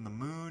interest in the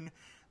moon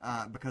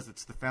because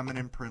it's the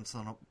feminine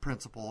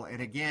principle. And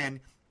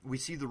again, we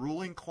see the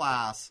ruling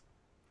class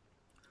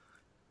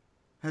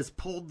has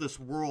pulled this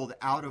world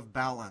out of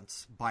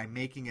balance by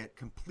making it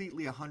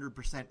completely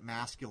 100%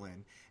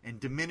 masculine and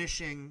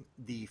diminishing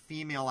the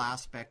female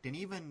aspect and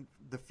even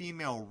the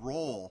female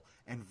role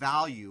and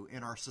value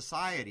in our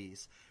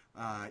societies.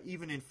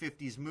 Even in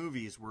 50s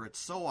movies where it's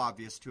so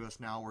obvious to us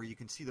now, where you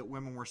can see that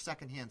women were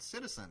secondhand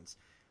citizens.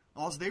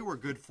 All they were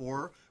good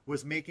for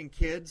was making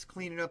kids,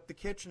 cleaning up the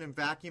kitchen, and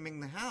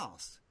vacuuming the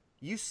house.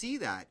 You see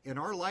that in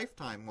our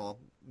lifetime. Well,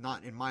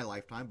 not in my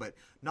lifetime, but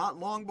not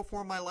long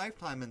before my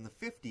lifetime in the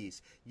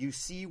 50s, you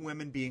see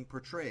women being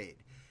portrayed.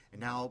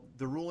 And now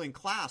the ruling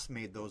class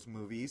made those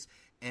movies,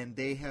 and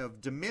they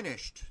have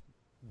diminished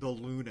the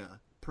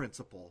Luna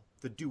principle.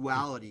 the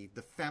duality,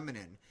 the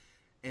feminine,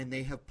 and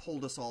they have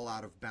pulled us all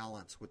out of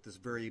balance with this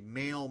very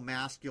male,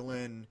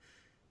 masculine,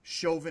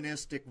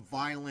 chauvinistic,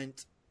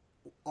 violent,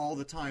 all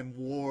the time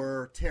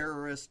war,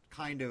 terrorist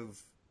kind of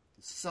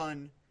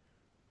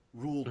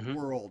sun-ruled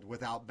world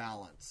without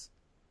balance.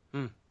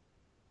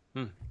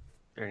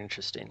 Very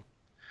interesting.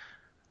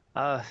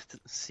 Let's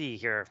see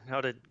here. How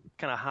to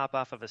kind of hop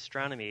off of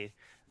astronomy.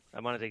 I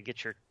wanted to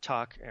get your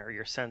talk or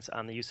your sense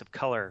on the use of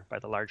color by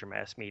the larger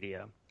mass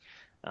media.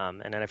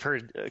 And then I've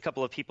heard a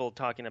couple of people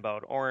talking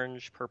about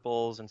orange,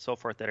 purples, and so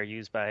forth that are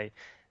used by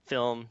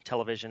film,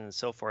 television, and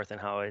so forth, and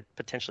how it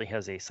potentially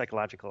has a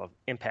psychological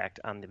impact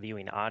on the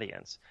viewing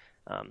audience.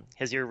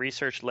 Has your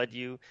research led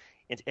you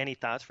into any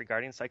thoughts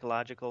regarding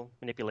psychological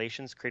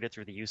manipulations created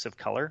through the use of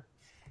color?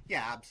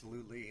 Yeah,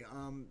 absolutely.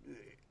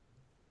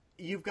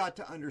 You've got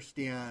to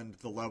understand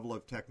the level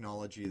of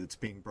technology that's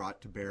being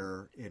brought to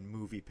bear in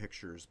moving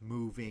pictures.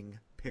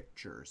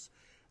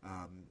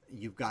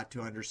 You've got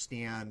to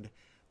understand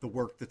the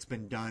work that's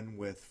been done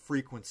with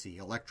frequency,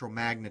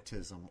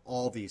 electromagnetism,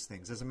 all these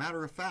things. As a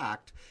matter of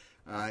fact,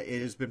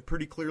 it has been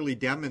pretty clearly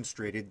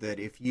demonstrated that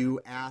if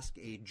you ask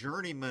a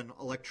journeyman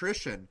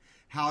electrician,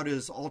 how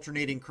does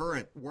alternating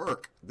current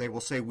work, they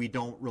will say, we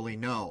don't really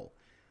know.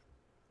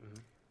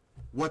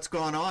 What's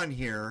gone on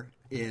here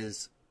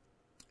is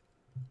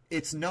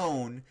it's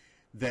known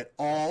that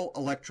all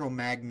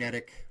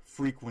electromagnetic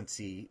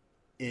frequency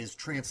is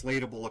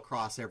translatable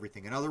across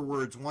everything. In other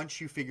words,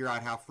 once you figure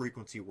out how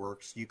frequency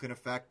works, you can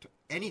affect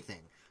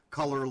anything.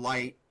 Color,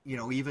 light,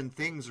 even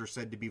things are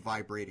said to be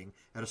vibrating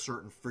at a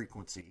certain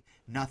frequency.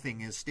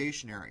 Nothing is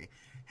stationary.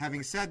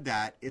 Having said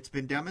that, it's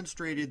been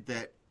demonstrated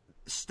that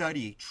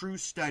true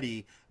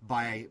study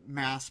by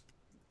mass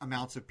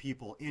amounts of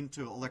people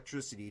into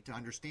electricity to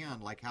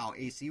understand like how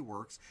AC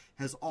works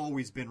has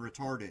always been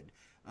retarded.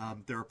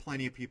 There are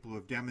plenty of people who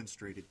have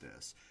demonstrated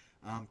this.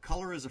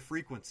 Color is a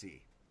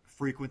frequency.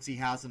 Frequency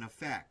has an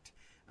effect.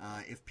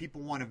 If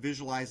people want to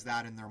visualize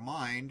that in their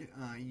mind,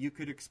 you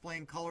could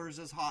explain colors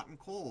as hot and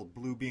cold,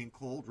 blue being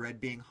cold,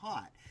 red being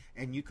hot.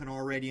 And you can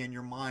already in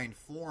your mind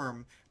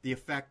form the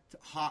effect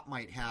hot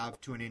might have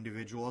to an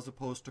individual as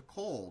opposed to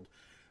cold.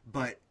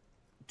 But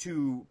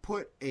to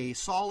put a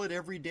solid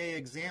everyday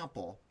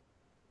example,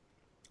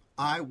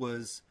 I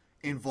was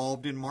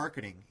involved in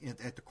marketing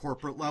at the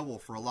corporate level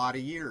for a lot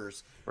of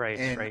years.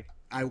 Right.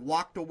 I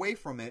walked away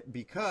from it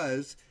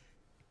because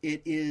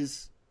it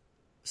is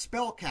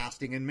spell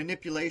casting and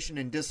manipulation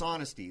and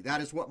dishonesty.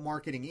 That is what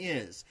marketing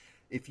is.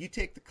 If you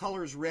take the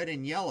colors red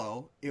and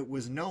yellow, it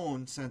was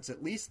known since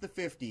at least the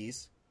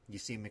 50s, you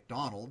see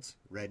McDonald's,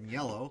 red and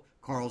yellow,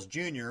 Carl's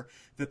Jr.,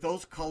 that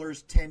those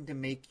colors tend to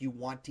make you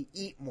want to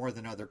eat more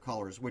than other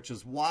colors, which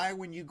is why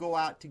when you go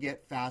out to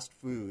get fast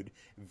food,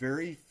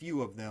 very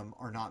few of them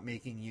are not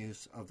making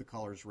use of the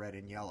colors red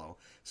and yellow.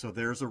 So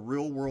there's a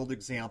real-world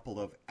example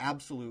of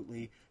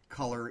absolutely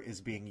color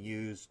is being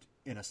used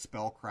in a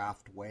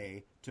spellcraft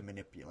way to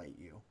manipulate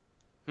you.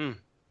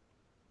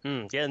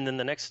 Yeah, and then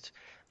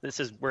this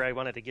is where I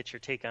wanted to get your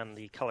take on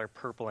the color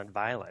purple and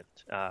violet.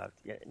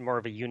 More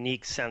of a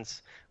unique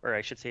sense, or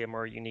I should say a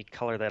more unique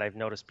color that I've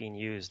noticed being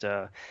used.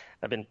 I've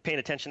been paying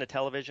attention to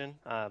television,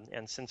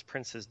 and since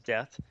Prince's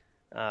death,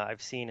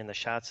 I've seen in the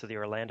shots of the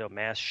Orlando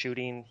mass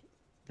shooting,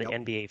 the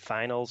NBA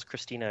Finals,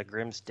 Christina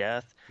Grimm's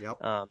death,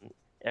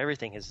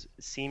 everything has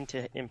seemed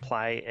to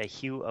imply a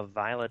hue of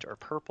violet or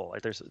purple.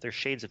 There's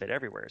shades of it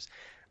everywhere.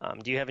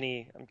 Do you have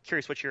any? I'm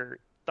curious what your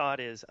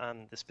thought is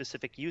on the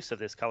specific use of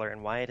this color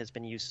and why it has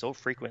been used so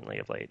frequently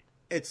of late.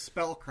 It's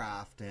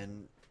spellcraft,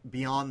 and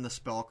beyond the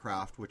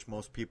spellcraft, which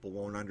most people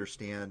won't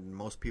understand and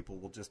most people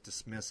will just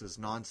dismiss as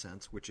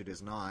nonsense, which it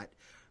is not.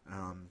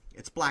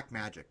 It's black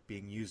magic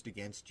being used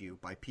against you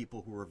by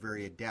people who are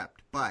very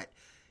adept. But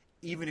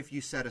even if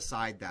you set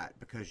aside that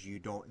because you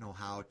don't know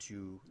how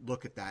to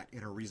look at that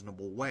in a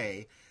reasonable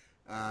way,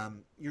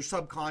 your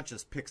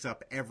subconscious picks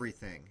up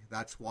everything.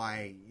 That's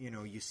why,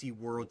 you see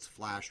words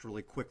flashed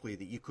really quickly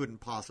that you couldn't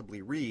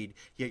possibly read,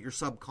 yet your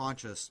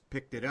subconscious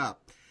picked it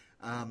up.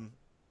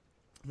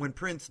 When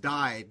Prince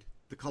died,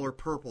 the color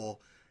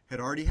purple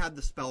had already had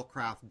the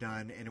spellcraft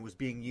done, and it was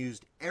being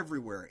used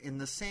everywhere in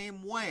the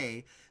same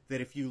way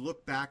that if you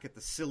look back at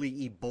the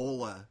silly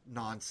Ebola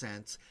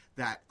nonsense,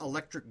 that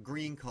electric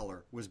green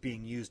color was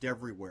being used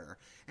everywhere.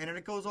 And then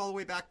it goes all the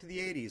way back to the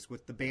 80s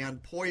with the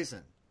band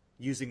Poison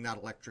using that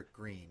electric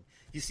green.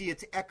 You see,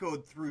 it's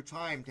echoed through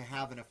time to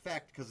have an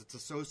effect because it's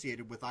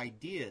associated with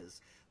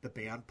ideas. The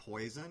band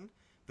Poison,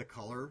 the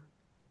color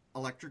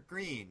electric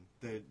green,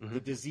 the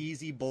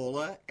disease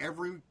Ebola,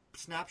 every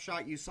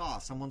snapshot you saw,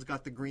 someone's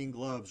got the green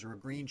gloves or a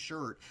green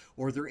shirt,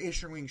 or they're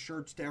issuing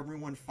shirts to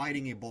everyone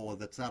fighting Ebola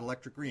that's that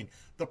electric green.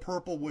 The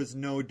purple was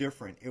no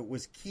different. It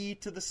was key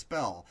to the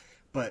spell.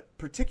 But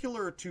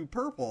particular to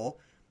purple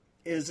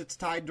is it's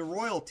tied to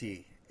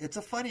royalty. It's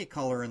a funny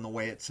color in the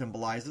way it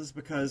symbolizes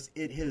because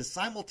it has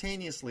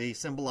simultaneously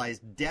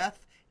symbolized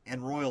death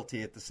and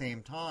royalty at the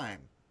same time.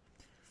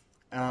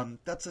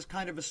 That's a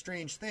kind of a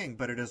strange thing,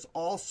 but it is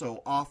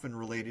also often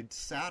related to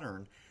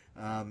Saturn.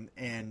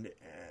 And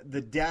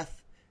the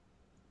death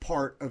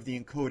part of the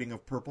encoding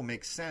of purple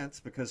makes sense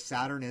because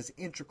Saturn is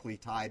intricately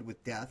tied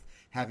with death,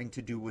 having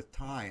to do with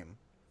time.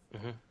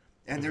 Mm-hmm.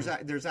 And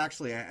there's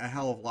actually a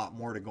hell of a lot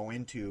more to go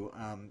into.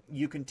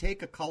 You can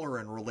take a color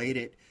and relate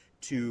it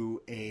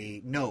to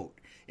a note.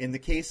 In the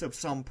case of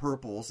some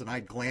purples, and I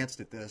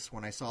glanced at this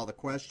when I saw the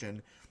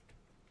question,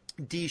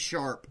 D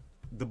sharp,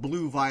 the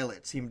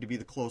blue-violet seemed to be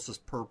the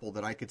closest purple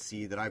that I could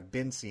see that I've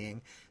been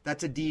seeing.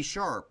 That's a D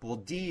sharp. Well,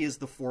 D is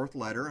the fourth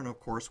letter, and of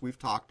course we've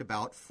talked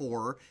about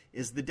 4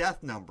 is the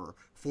death number,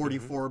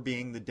 44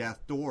 being the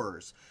death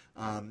doors.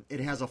 It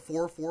has a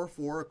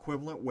 444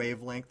 equivalent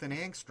wavelength in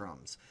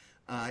angstroms.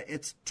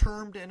 It's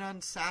termed an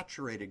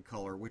unsaturated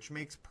color, which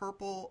makes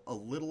purple a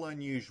little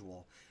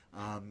unusual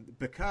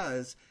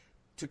because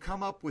to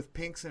come up with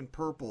pinks and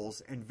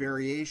purples and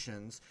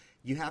variations,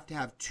 you have to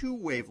have 2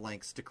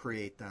 wavelengths to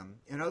create them.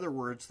 In other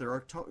words, there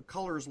are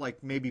colors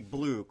like maybe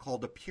blue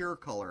called a pure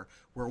color,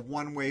 where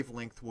 1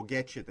 wavelength will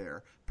get you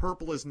there.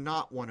 Purple is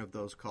not one of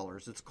those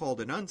colors. It's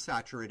called an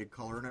unsaturated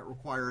color, and it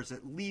requires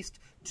at least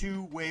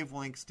 2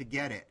 wavelengths to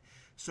get it.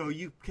 So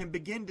you can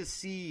begin to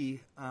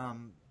see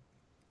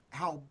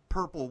how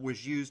purple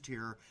was used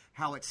here,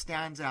 how it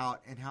stands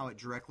out, and how it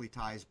directly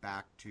ties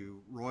back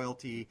to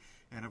royalty.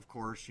 And of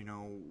course, you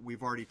know,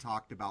 we've already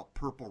talked about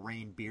Purple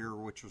Rain beer,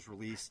 which was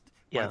released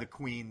by the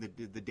Queen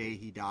the day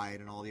he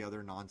died, and all the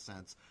other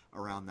nonsense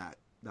around that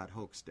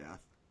hoax death.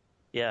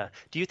 Yeah.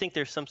 Do you think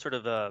there's some sort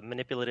of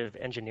manipulative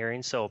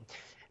engineering? So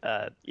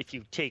if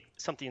you take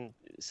something,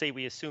 say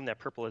we assume that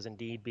purple is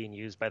indeed being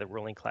used by the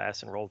ruling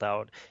class and rolled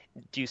out,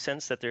 do you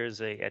sense that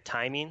there's a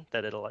timing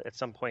that it'll at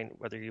some point,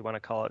 whether you want to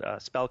call it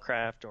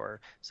spellcraft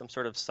or some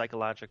sort of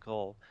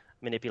psychological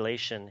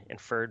manipulation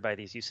inferred by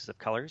these uses of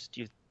colors?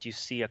 Do you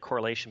see a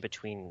correlation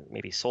between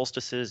maybe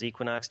solstices,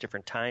 equinox,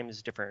 different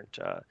times, different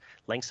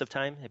lengths of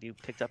time? Have you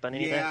picked up on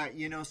any of that? Yeah,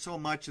 you know, so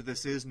much of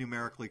this is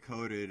numerically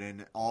coded,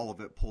 and all of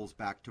it pulls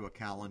back to a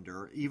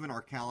calendar. Even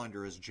our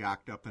calendar is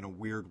jacked up in a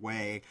weird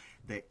way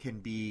that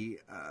can be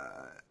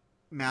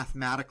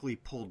mathematically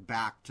pulled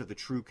back to the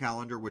true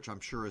calendar, which I'm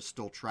sure is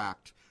still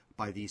tracked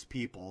by these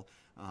people.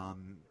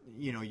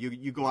 You know,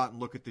 you go out and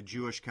look at the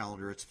Jewish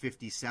calendar, it's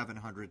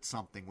 5,700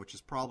 something, which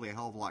is probably a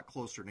hell of a lot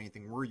closer to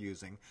anything we're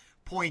using.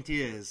 Point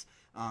is,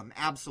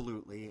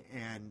 absolutely,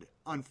 and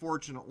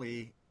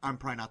unfortunately, I'm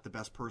probably not the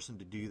best person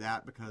to do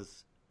that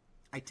because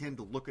I tend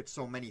to look at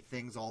so many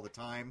things all the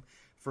time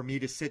for me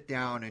to sit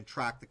down and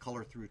track the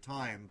color through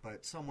time,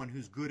 but someone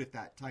who's good at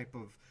that type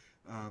of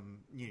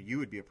you know, you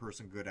would be a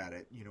person good at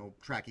it, you know,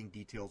 tracking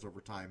details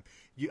over time.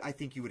 I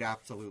think you would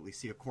absolutely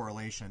see a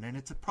correlation. And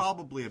it's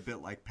probably a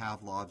bit like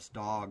Pavlov's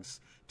dogs,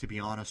 to be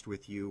honest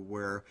with you,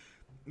 where,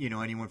 you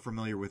know, anyone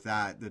familiar with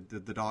that,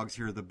 the dogs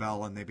hear the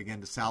bell and they begin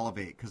to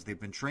salivate because they've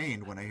been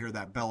trained. When I hear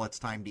that bell, it's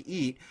time to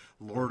eat.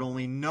 Lord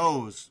only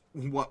knows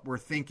what we're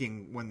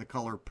thinking when the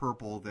color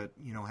purple that,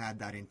 you know, had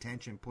that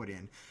intention put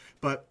in.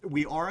 But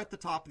we are at the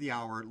top of the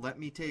hour. Let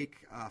me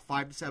take a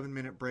 5 to 7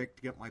 minute break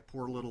to get my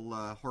poor little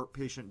heart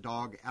patient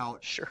dog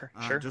out. Sure.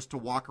 Just to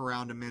walk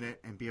around a minute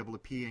and be able to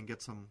pee and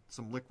get some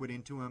liquid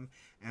into him.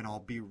 And I'll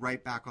be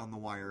right back on the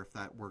wire if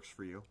that works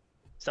for you.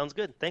 Sounds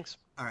good. Thanks.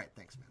 All right.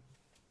 Thanks, man.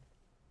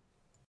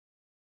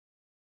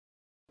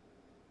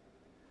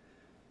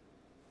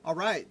 All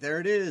right,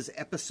 there it is,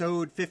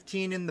 episode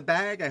 15 in the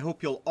bag. I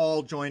hope you'll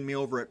all join me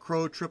over at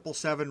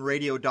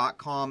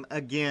crow777radio.com.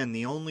 Again,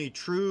 the only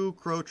true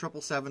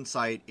Crow777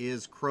 site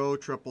is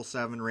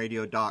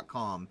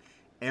crow777radio.com.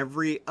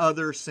 Every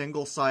other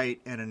single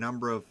site and a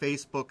number of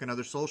Facebook and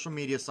other social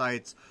media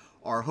sites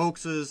are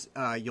hoaxes.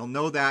 You'll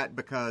know that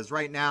because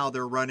right now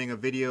they're running a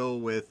video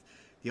with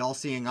the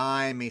all-seeing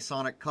eye,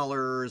 Masonic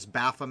colors,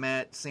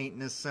 Baphomet,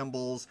 Satanist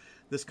symbols,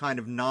 this kind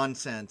of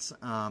nonsense.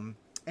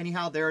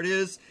 Anyhow, there it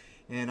is.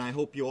 And I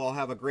hope you all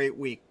have a great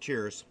week.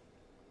 Cheers.